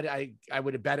have had, I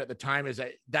would have bet at the time, is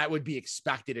that would be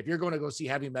expected. If you're going to go see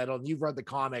heavy metal and you've read the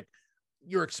comic,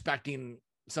 you're expecting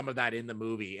some of that in the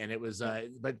movie. And it was,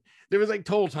 but there was like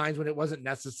total times when it wasn't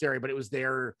necessary, but it was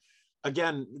there.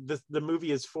 Again, the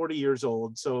movie is 40 years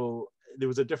old, so there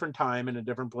was a different time and a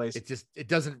different place. It just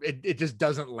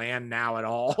doesn't land now at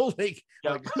all.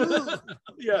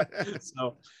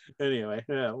 So anyway,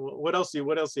 what else do you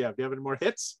have? Do you have any more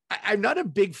hits? I'm not a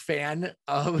big fan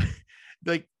of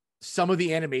like some of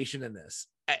the animation in this.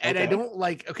 And I don't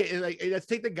like, okay, like let's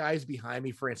take the guys behind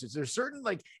me, for instance. There's certain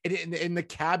like in the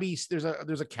cabbie, there's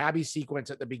a cabbie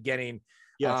sequence at the beginning.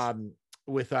 Yes.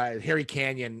 With Harry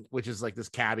Canyon, which is like this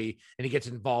cabbie, and he gets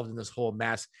involved in this whole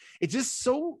mess. It's just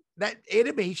so, that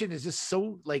animation is just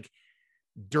so like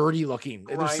dirty looking.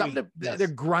 Grimy. There's something they're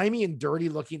grimy and dirty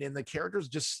looking, and the characters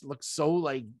just look so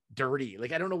like dirty.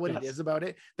 Like I don't know what it is about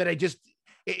it that I just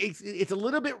it's a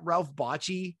little bit Ralph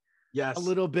Bakshi, a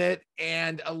little bit,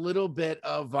 and a little bit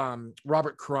of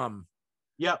Robert Crumb.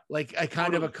 Yeah, like a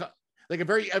kind of a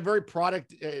very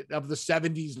product of the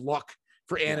 70s look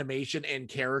for animation and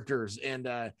characters. And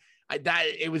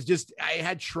it was just, I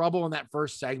had trouble in that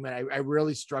first segment. I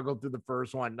really struggled through the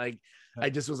first one. Like I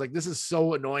just was like, this is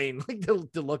so annoying, like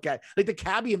to look at. Like the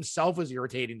cabbie himself was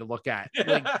irritating to look at.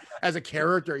 Like as a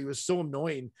character, he was so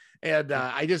annoying. And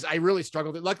I really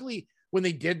struggled. Luckily, when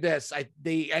they did this,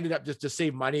 they ended up, just to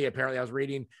save money, apparently I was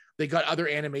reading, they got other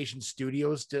animation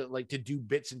studios to do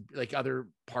bits and like other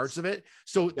parts of it.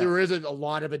 So there is a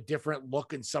lot of a different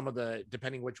look in some of the,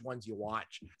 depending which ones you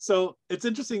watch. So it's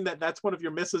interesting that that's one of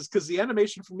your misses, because the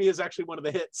animation for me is actually one of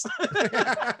the hits.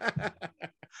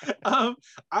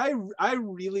 I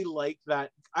really like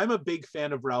that. I'm a big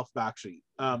fan of Ralph Bakshi.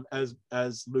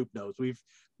 As Luke knows, we've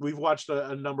watched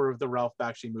a number of the Ralph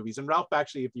Bakshi movies, and Ralph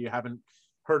Bakshi, if you haven't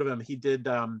heard of him, he did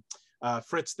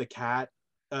Fritz the Cat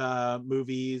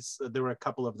movies. There were a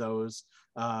couple of those,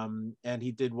 and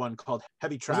he did one called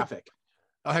Heavy Traffic.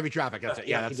 Oh, Heavy Traffic, that's it.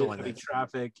 Yeah, that's the one. Heavy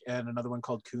Traffic, and another one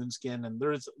called Coonskin, and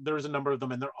there's a number of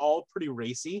them, and they're all pretty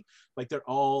racy. Like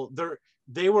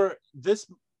this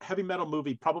heavy metal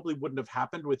movie probably wouldn't have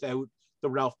happened without the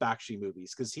Ralph Bakshi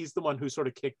movies, because he's the one who sort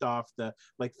of kicked off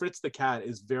like Fritz the Cat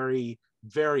is very,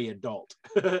 very adult.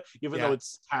 Even though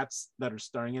it's cats that are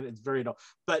starring in it, it's very adult.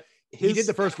 But he did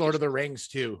the first Lord of the Rings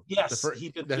too. Yes, he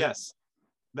did. Yes,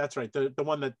 that's right. The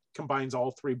one that combines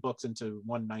all three books into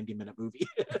one 90-minute movie.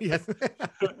 Yes.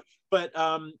 But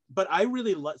I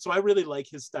really like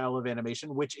his style of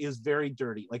animation, which is very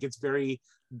dirty. Like it's very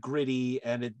gritty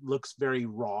and it looks very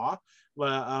raw.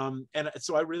 And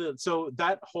so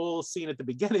that whole scene at the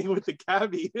beginning with the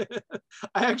cabbie,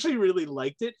 I actually really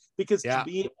liked it, because to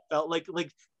me it felt like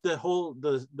the whole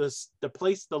the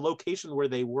place, the location where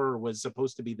they were was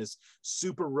supposed to be this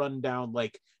super rundown,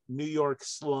 like New York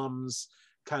slums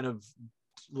kind of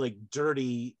like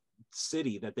dirty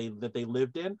city that they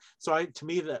lived in. So to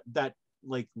me that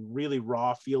like really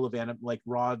raw feel of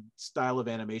raw style of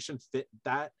animation fit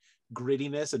that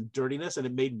grittiness and dirtiness, and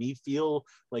it made me feel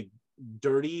like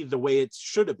dirty the way it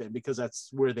should have been, because that's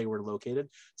where they were located.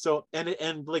 So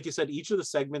and like you said, each of the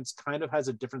segments kind of has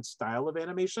a different style of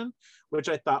animation, which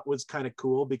I thought was kind of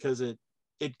cool, because it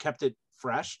kept it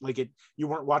fresh. Like you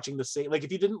weren't watching the same, like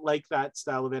if you didn't like that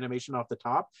style of animation off the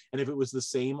top, and if it was the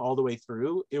same all the way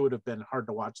through, it would have been hard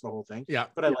to watch the whole thing.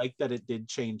 But I like that it did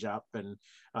change up, and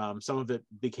some of it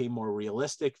became more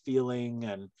realistic feeling,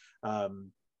 and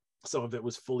some of it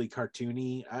was fully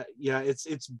cartoony.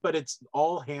 But it's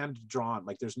all hand drawn.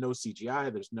 Like there's no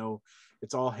CGI,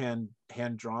 it's all hand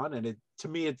drawn, and to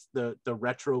me it's the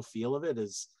retro feel of it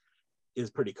is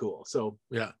pretty cool. So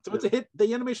it's a hit.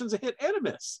 The animation's a hit and a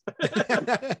miss.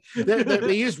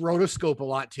 they use rotoscope a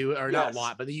lot too, or not a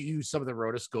lot, but they use some of the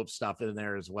rotoscope stuff in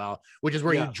there as well, which is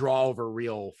where you draw over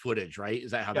real footage, right?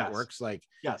 Is that how that works? Like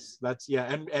that's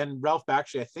and Ralph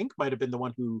Bakshi, I think, might have been the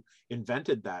one who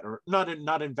invented that, or not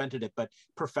invented it, but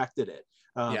perfected it.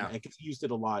 And he used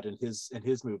it a lot in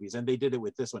his movies, and they did it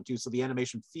with this one too. So the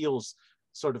animation feels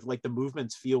sort of like the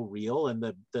movements feel real and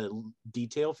the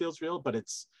detail feels real, but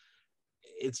it's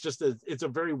just it's a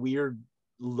very weird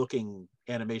looking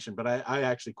animation, but I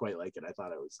actually quite like it. I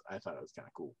thought it was kind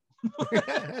of cool.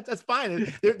 That's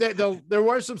fine. There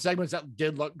were some segments that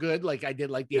did look good. Like I did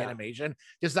like the animation.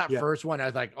 Just that first one, I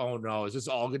was like, oh no, is this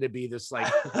all going to be this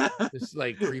like this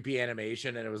like creepy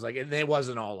animation? And it was like, and it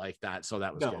wasn't all like that. So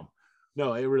that was good.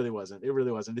 No, it really wasn't.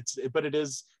 But it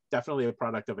is definitely a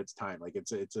product of its time. Like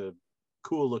it's a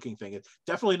cool looking thing. It's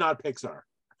definitely not Pixar.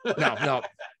 No,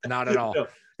 not at all. No,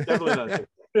 definitely not.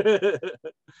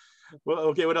 Well,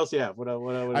 okay, what else do you have? What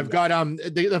I've got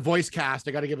the voice cast.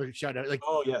 I got to give a shout out. Like,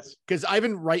 oh yes, because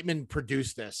Ivan Reitman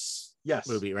produced this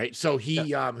movie, right? So he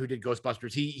who did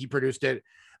Ghostbusters, he produced it.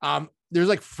 There's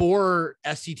like 4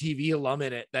 SCTV alum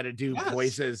in it that do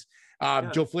voices.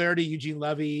 Joe Flaherty, Eugene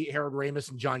Levy, Harold Ramis,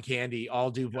 and John Candy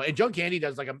all do voice. And John Candy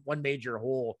does like one major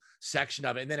whole section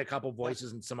of it, and then a couple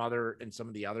voices in some of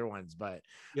the other ones. But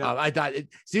I thought as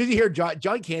soon as you hear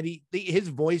John Candy, his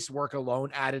voice work alone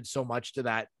added so much to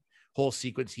that whole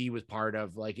sequence he was part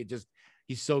of. Like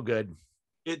he's so good.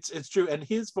 It's true, and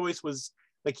his voice was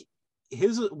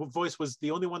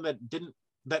the only one that didn't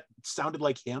that sounded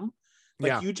like him.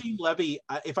 Like Eugene Levy,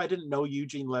 if I didn't know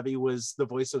Eugene Levy was the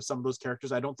voice of some of those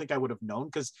characters, I don't think I would have known,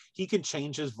 because he can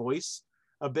change his voice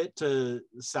a bit to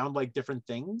sound like different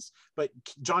things. But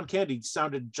John Candy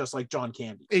sounded just like John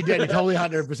Candy. He did. He totally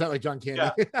 100% like John Candy.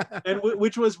 And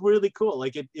which was really cool.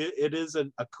 Like it is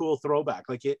a cool throwback.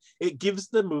 Like it gives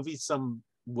the movie some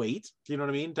weight. You know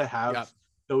what I mean? To have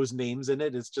those names in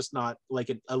it. It's just not like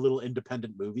a little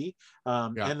independent movie.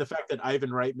 And the fact that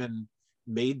Ivan Reitman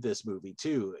made this movie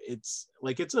too, it's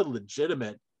a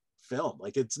legitimate film.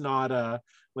 Like it's not a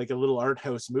little art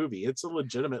house movie. It's a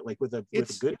legitimate, like with a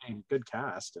good name, good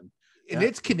cast, and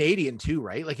it's Canadian too,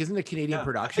 right? Like, isn't it a Canadian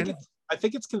production? I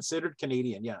think it's considered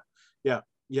Canadian.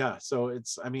 Yeah. So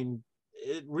it's, I mean,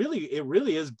 it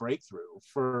really is breakthrough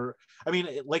for, I mean,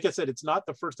 like I said, it's not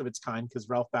the first of its kind, because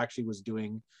Ralph Bakshi was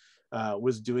doing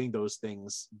those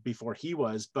things before he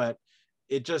was, but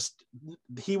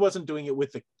he wasn't doing it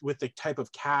with the type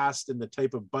of cast and the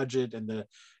type of budget and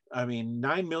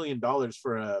 $9 million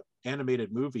for a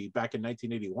animated movie back in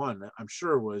 1981, I'm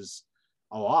sure was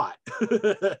a lot.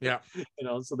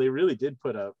 So they really did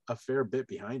put a fair bit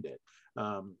behind it,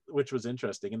 which was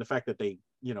interesting. And the fact that they,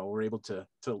 were able to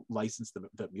license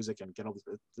the music and get all this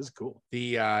is cool.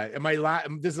 This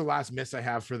is the last miss I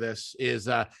have for this is,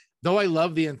 though I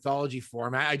love the anthology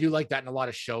format, I do like that in a lot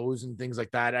of shows and things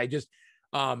like that. I just,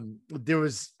 I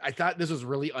thought this was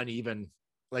really uneven.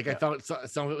 Like I felt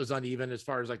some of it was uneven as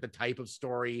far as like the type of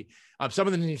story. Some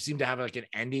of them didn't seem to have like an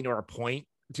ending or a point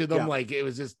to them. Like it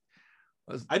was just,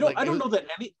 I don't know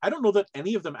that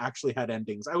any of them actually had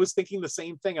endings. I was thinking the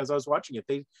same thing as I was watching it.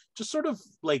 They just sort of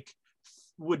like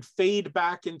would fade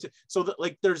back into, so that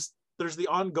like there's the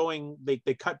ongoing, they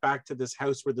cut back to this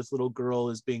house where this little girl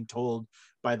is being told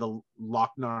by the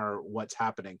Lochnar what's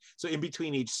happening. So in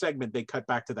between each segment, they cut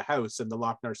back to the house and the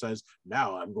Lochnar says,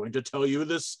 now I'm going to tell you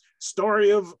this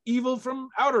story of evil from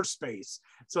outer space.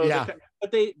 So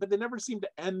but they never seem to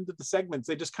end the segments.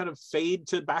 They just kind of fade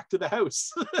back to the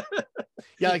house.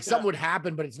 Something would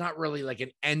happen, but it's not really like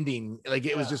an ending. Like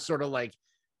it was just sort of like,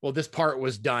 well, this part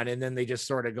was done, and then they just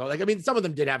sort of go like, I mean, some of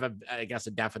them did have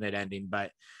a definite ending,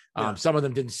 but some of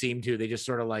them didn't seem to. They just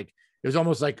sort of like, it was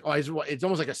almost like, it's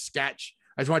almost like a sketch.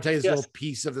 I just want to tell you this little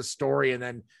piece of the story, and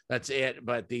then that's it.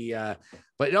 But it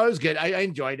was good. I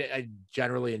enjoyed it. I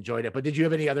generally enjoyed it. But did you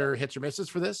have any other hits or misses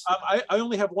for this? I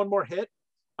only have one more hit.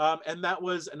 And that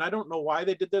was, and I don't know why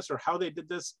they did this or how they did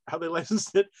this, how they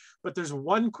licensed it, but there's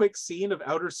one quick scene of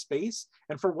outer space.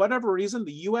 And for whatever reason,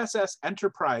 the USS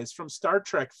Enterprise from Star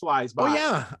Trek flies by. Oh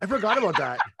yeah, I forgot about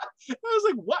that. I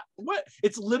was like, what?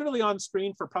 It's literally on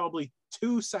screen for probably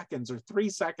 2 seconds or 3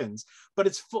 seconds, but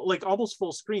it's like almost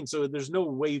full screen. So there's no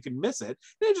way you can miss it.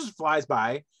 It just flies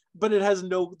by, but there's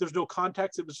no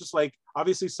context. It was just like,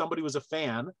 obviously somebody was a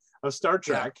fan of Star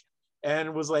Trek.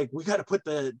 And was like, we got to put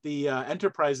the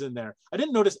Enterprise in there. I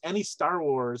didn't notice any Star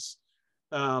Wars,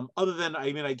 other than,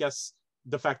 I mean, I guess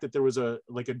the fact that there was a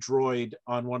droid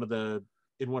on one of the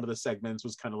segments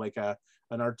was kind of like an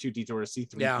R2D2 or a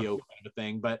C3PO kind of a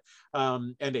thing, but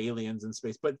and aliens in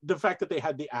space. But the fact that they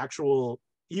had the actual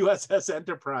USS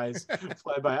Enterprise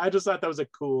fly by, I just thought that was a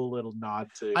cool little nod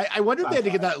to. I wonder if they had to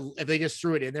get that, if they just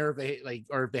threw it in there,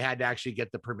 or if they had to actually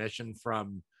get the permission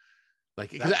from.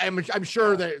 Like, because I'm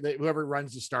sure that whoever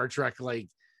runs the Star Trek, like,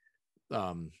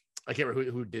 I can't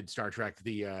remember who did Star Trek,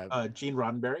 the Gene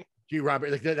Roddenberry. Gene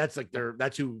Roddenberry,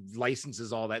 that's who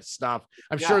licenses all that stuff.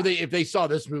 I'm sure if they saw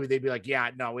this movie, they'd be like,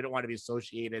 yeah, no, we don't want to be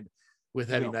associated with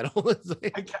heavy metal.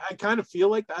 I kind of feel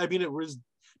like that. I mean, it was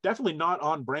definitely not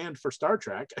on brand for Star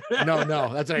Trek. no,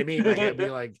 that's what I mean. Like, it'd be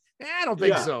like, I don't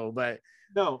think so, but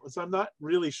no, so I'm not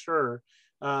really sure.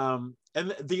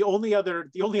 And the only other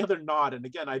nod, and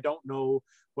again, I don't know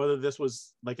whether this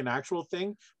was like an actual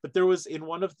thing, but there was in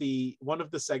one of the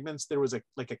segments, there was a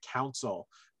council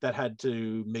that had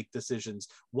to make decisions.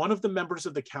 One of the members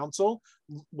of the council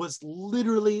was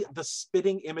literally the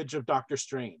spitting image of Doctor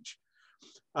Strange.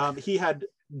 He had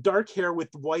dark hair with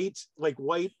white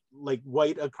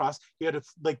across. He had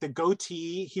the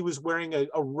goatee. He was wearing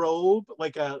a robe,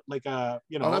 like a Oh,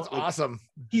 that's awesome.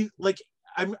 He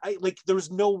there was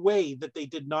no way that they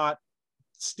did not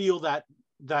steal that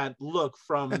look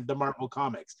from the Marvel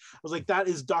comics. I was like, that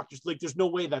is there's no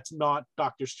way that's not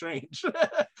Doctor Strange.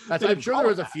 I'm sure there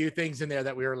was a few things in there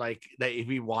that we were like, that if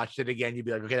we watched it again, you'd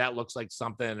be like, okay, that looks like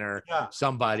something or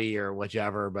somebody or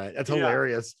whichever, but that's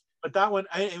hilarious. But that one,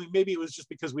 I mean, maybe it was just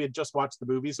because we had just watched the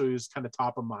movie, so it was kind of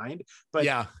top of mind. But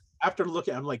after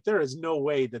looking, I'm like, there is no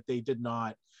way that they did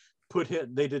not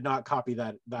they did not copy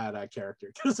that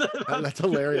character. That's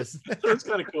hilarious. It's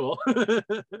kind of cool.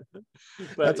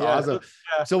 That's awesome.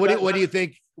 So what do you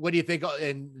think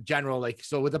in general? Like,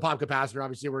 so with the pop capacitor,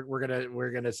 obviously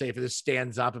we're gonna say if this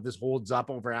stands up, if this holds up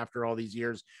over after all these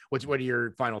years, what are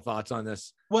your final thoughts on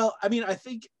this? Well, I mean, I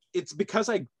think it's because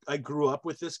I grew up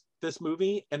with this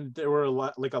movie, and there were a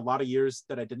lot of years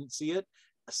that I didn't see it.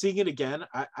 Seeing it again,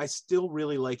 I still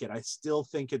really like it. I still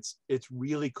think it's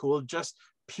really cool, just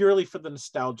purely for the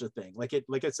nostalgia thing. Like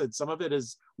I said, some of it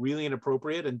is really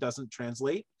inappropriate and doesn't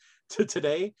translate to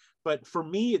today, but for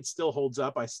me, it still holds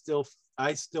up. I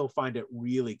still find it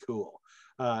really cool.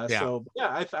 So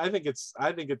yeah, I think it's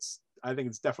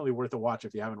definitely worth a watch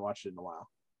if you haven't watched it in a while.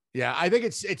 Yeah, I think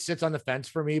it sits on the fence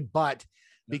for me, but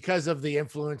because of the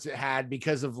influence it had,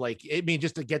 because of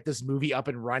just to get this movie up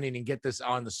and running and get this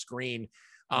on the screen,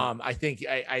 I think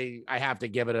I have to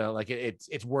give it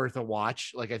it's worth a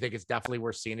watch. Like, I think it's definitely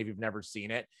worth seeing if you've never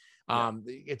seen it.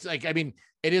 It's like, I mean,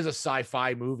 it is a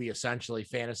sci-fi movie, essentially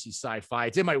fantasy sci-fi.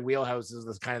 It's in my wheelhouse. This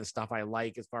is kind of the stuff I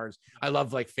like, as far as I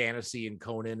love like fantasy and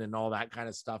Conan and all that kind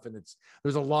of stuff. And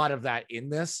there's a lot of that in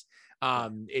this.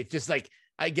 It's just like,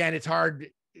 again, it's hard.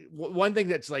 One thing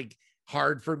that's like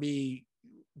hard for me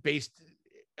is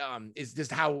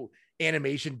just how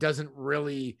animation doesn't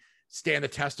really stand the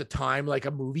test of time like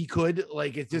a movie could.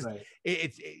 Like, it's just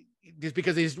it's just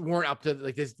because they just weren't up to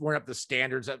the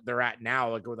standards that they're at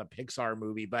now, like with a Pixar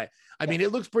movie. But I mean,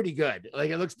 it looks pretty good. Like,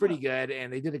 it looks pretty good,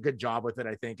 and they did a good job with it,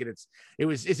 I think. And it's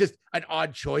just an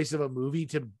odd choice of a movie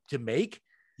to make.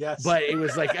 Yes, but it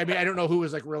was like, I mean, I don't know who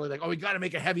was like really like, oh, we got to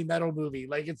make a heavy metal movie.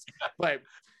 Like, but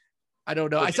I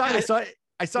don't know. I saw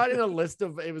it in a list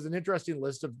of, it was an interesting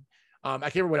list of, I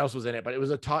can't remember what else was in it, but it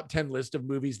was a top 10 list of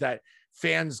movies that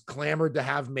fans clamored to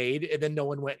have made, and then no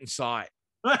one went and saw it.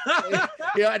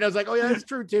 Yeah, and I was like, oh yeah, that's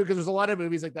true too, because there's a lot of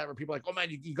movies like that where people are like, oh man,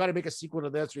 you got to make a sequel to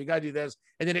this, or you got to do this,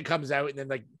 and then it comes out, and then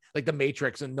like the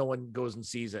Matrix, and no one goes and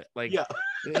sees it. Like, yeah,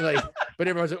 like, but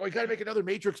everyone's like, oh, you got to make another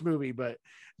Matrix movie. But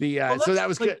so that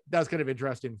was like, that was kind of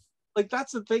interesting. Like,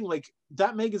 that's the thing. Like,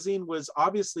 that magazine was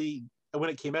obviously, when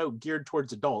it came out, geared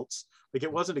towards adults. Like,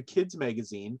 it wasn't a kids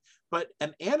magazine, but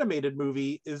an animated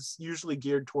movie is usually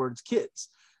geared towards kids.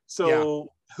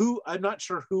 So I'm not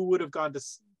sure who would have gone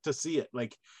to see it.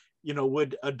 Like, you know,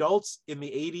 would adults in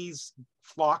the 80s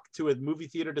flock to a movie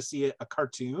theater to see a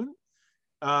cartoon?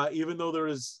 Even though there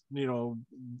is, you know,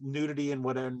 nudity and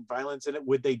violence in it,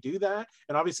 would they do that?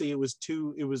 And obviously it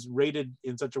was rated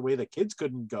in such a way that kids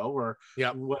couldn't go, or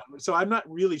so I'm not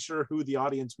really sure who the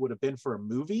audience would have been for a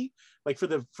movie. Like, for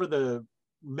the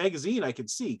magazine, I could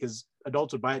see, because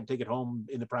adults would buy it and take it home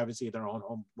in the privacy of their own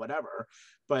home, whatever.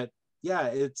 But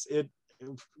yeah,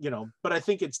 you know, but I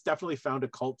think it's definitely found a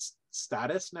cult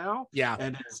status now. Yeah,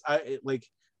 and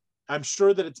I'm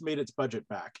sure that it's made its budget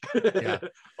back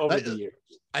over the years.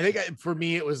 I think for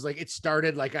me, it was like, it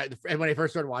started like, when I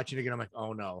first started watching it again, I'm like,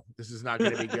 oh no, this is not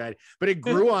going to be good. But it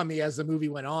grew on me as the movie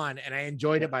went on, and I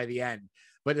enjoyed it by the end.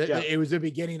 But it was the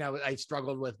beginning I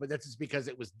struggled with, but that's just because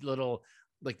it was little,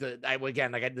 like the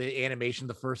animation,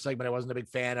 the first segment I wasn't a big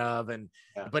fan of,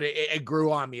 but it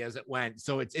grew on me as it went.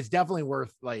 So it's definitely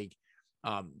worth like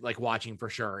watching for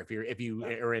sure. If you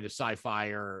are into sci-fi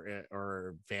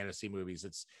or fantasy movies,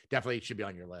 it's definitely should be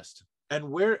on your list. And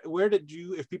where did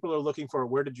you, if people are looking for it,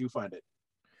 where did you find it?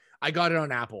 I got it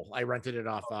on Apple. I rented it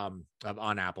off on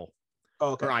Apple.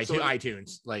 Oh, okay. Or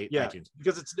iTunes, iTunes.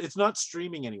 Because it's not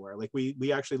streaming anywhere. Like,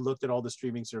 we actually looked at all the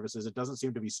streaming services. It doesn't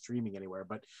seem to be streaming anywhere,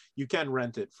 but you can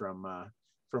rent it from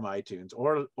iTunes,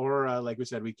 or like we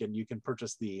said, you can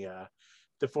purchase the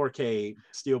 4K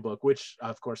Steelbook, which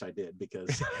of course I did,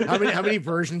 because how many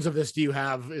versions of this do you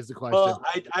have is the question. Well,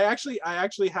 I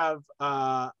actually have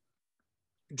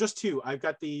just two. I've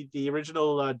got the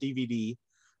original DVD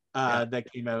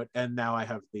that came out, and now I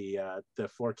have the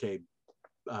 4K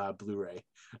Blu-ray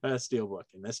Steelbook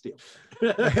and this Steel.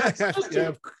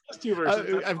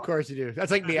 Of course you do.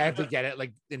 That's like me. I have to get it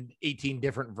like in 18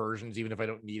 different versions, even if I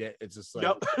don't need it. It's just like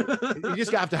you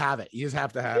just have to have it. You just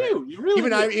have to have it. You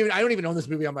really I don't even own this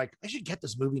movie. I'm like, I should get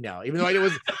this movie now, even though I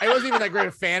wasn't even that great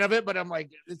a fan of it. But I'm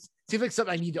like, it seems like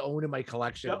something I need to own in my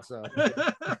collection. So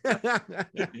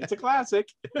it's a classic.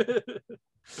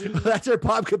 That's our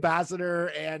pop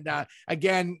capacitor, and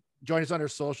again, join us on our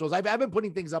socials. I've been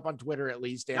putting things up on Twitter, at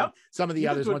least, and some of the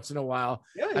others once in a while.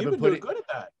 Yeah, I've been doing good at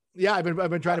that. Yeah, I've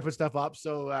been trying to put stuff up.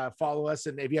 So follow us,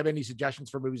 and if you have any suggestions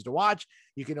for movies to watch,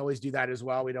 you can always do that as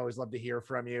well. We'd always love to hear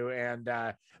from you. And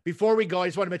before we go, I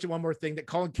just want to mention one more thing: that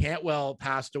Colin Cantwell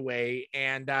passed away.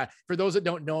 And for those that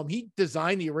don't know him, he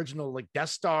designed the original like Death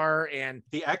Star and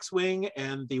the X-wing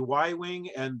and the Y-wing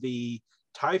and the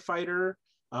TIE fighter.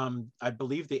 I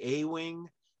believe the A-Wing.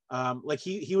 Like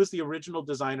he was the original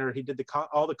designer. He did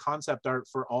all the concept art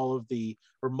for all of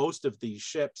most of the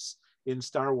ships in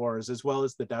Star Wars, as well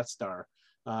as the Death Star.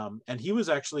 And he was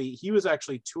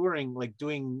actually touring, like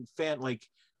doing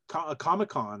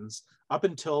Comic-Cons up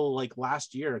until like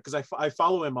last year, because I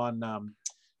follow him on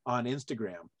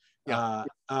Instagram. Yeah.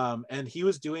 And he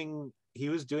was doing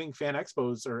fan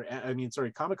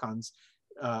expos, Comic-Cons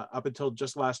up until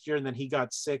just last year, and then he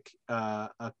got sick a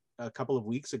couple of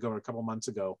weeks ago or a couple months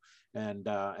ago, and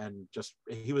just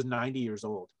he was 90 years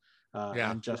old.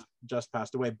 And just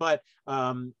passed away. But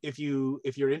if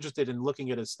you're interested in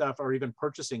looking at his stuff, or even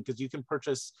purchasing, because you can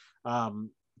purchase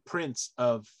prints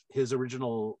of his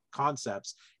original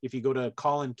concepts if you go to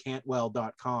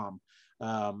ColinCantwell.com,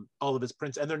 all of his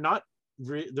prints, and they're not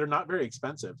very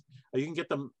expensive. You can get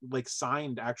them like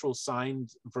actual signed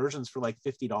versions for like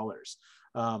 $50.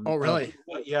 Oh, really?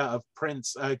 Of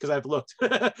prints, because I've looked.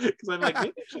 Because I'm like,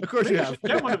 maybe of course you have.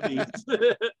 Get one of these.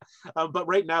 But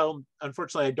right now,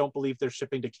 unfortunately, I don't believe they're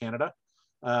shipping to Canada.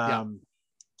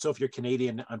 So if you're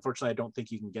Canadian, unfortunately, I don't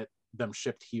think you can get them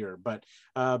shipped here. But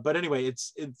anyway,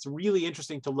 it's really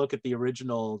interesting to look at the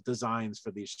original designs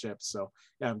for these ships. So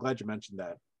yeah, I'm glad you mentioned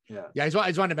that. Yeah, I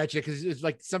just wanted to mention it because it's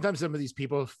like sometimes some of these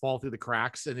people fall through the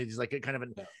cracks, and it's like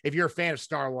if you're a fan of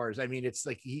Star Wars, I mean, it's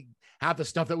like half the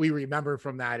stuff that we remember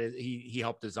from that is he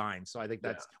helped design. So I think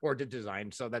that's or did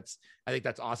design. So I think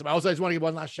that's awesome. I just want to give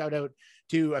one last shout out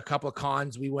to a couple of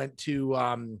cons. We went to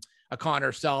a con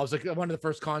ourselves, like one of the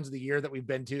first cons of the year that we've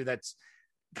been to. That's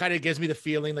kind of gives me the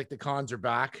feeling like the cons are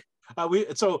back.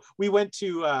 We went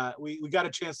to we got a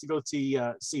chance to go see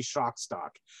Shockstock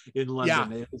in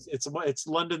London. It's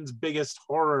London's biggest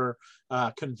horror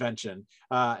convention,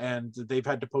 and they've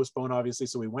had to postpone, obviously,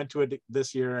 so we went to it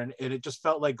this year, and it just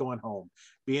felt like going home,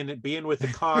 being with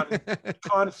the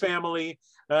con family.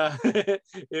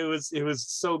 It was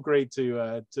so great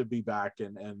to be back,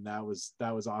 and that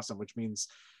was awesome, which means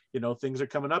things are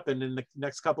coming up, and in the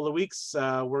next couple of weeks,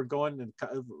 we're going, and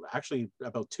actually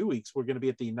about 2 weeks, we're going to be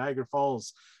at the Niagara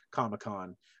Falls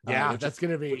Comic-Con. That's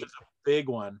going to be a big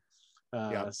one.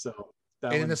 So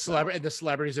the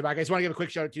celebrities are back. I just want to give a quick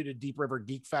shout out to Deep River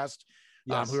Geek Fest,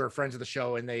 who are friends of the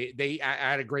show, and they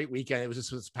had a great weekend. It was just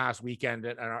this past weekend,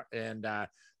 and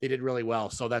they did really well.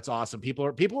 So that's awesome. People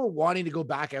are wanting to go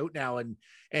back out now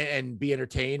and be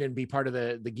entertained and be part of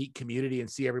the geek community and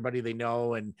see everybody they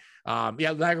know. And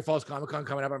Niagara Falls Comic-Con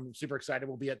coming up. I'm super excited.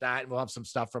 We'll be at that, and we'll have some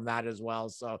stuff from that as well.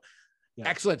 So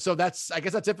excellent. So I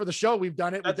guess that's it for the show. We've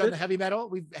done it. We've done the heavy metal.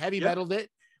 We've metaled it.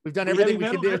 We've done everything we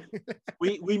can do.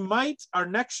 Our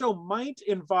next show might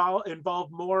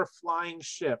involve more flying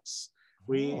ships.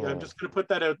 I'm just going to put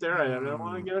that out there. I don't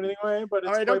want to give anything away, but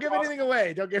all right, don't give anything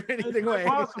away. Don't give anything away. It's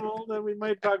possible that we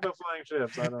might talk about flying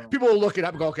ships. I don't know. People will look it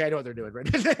up and go, okay, I know what they're doing. Right?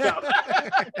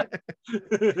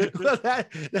 Well,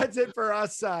 that's it for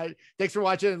us. Thanks for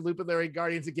watching Loop and Larry,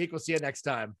 Guardians of Geek. We'll see you next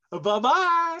time.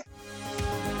 Bye-bye.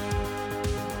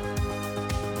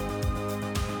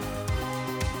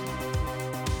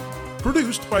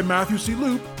 Produced by Matthew C.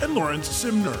 Loop and Lawrence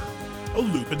Simner. A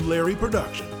Loop and Larry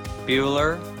production.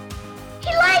 Bueller.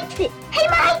 He likes it. Hey,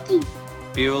 Mikey.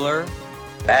 Bueller.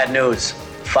 Bad news.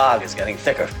 Fog is getting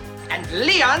thicker. And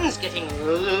Leon's getting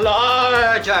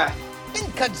larger.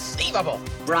 Inconceivable.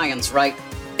 Brian's right.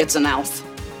 It's an elf.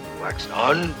 Wax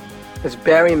on. Does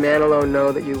Barry Manilow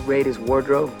know that you raid his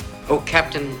wardrobe? Oh,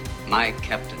 Captain, my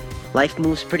captain. Life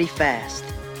moves pretty fast.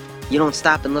 You don't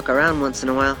stop and look around once in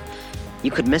a while,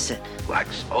 you could miss it.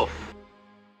 Wax off.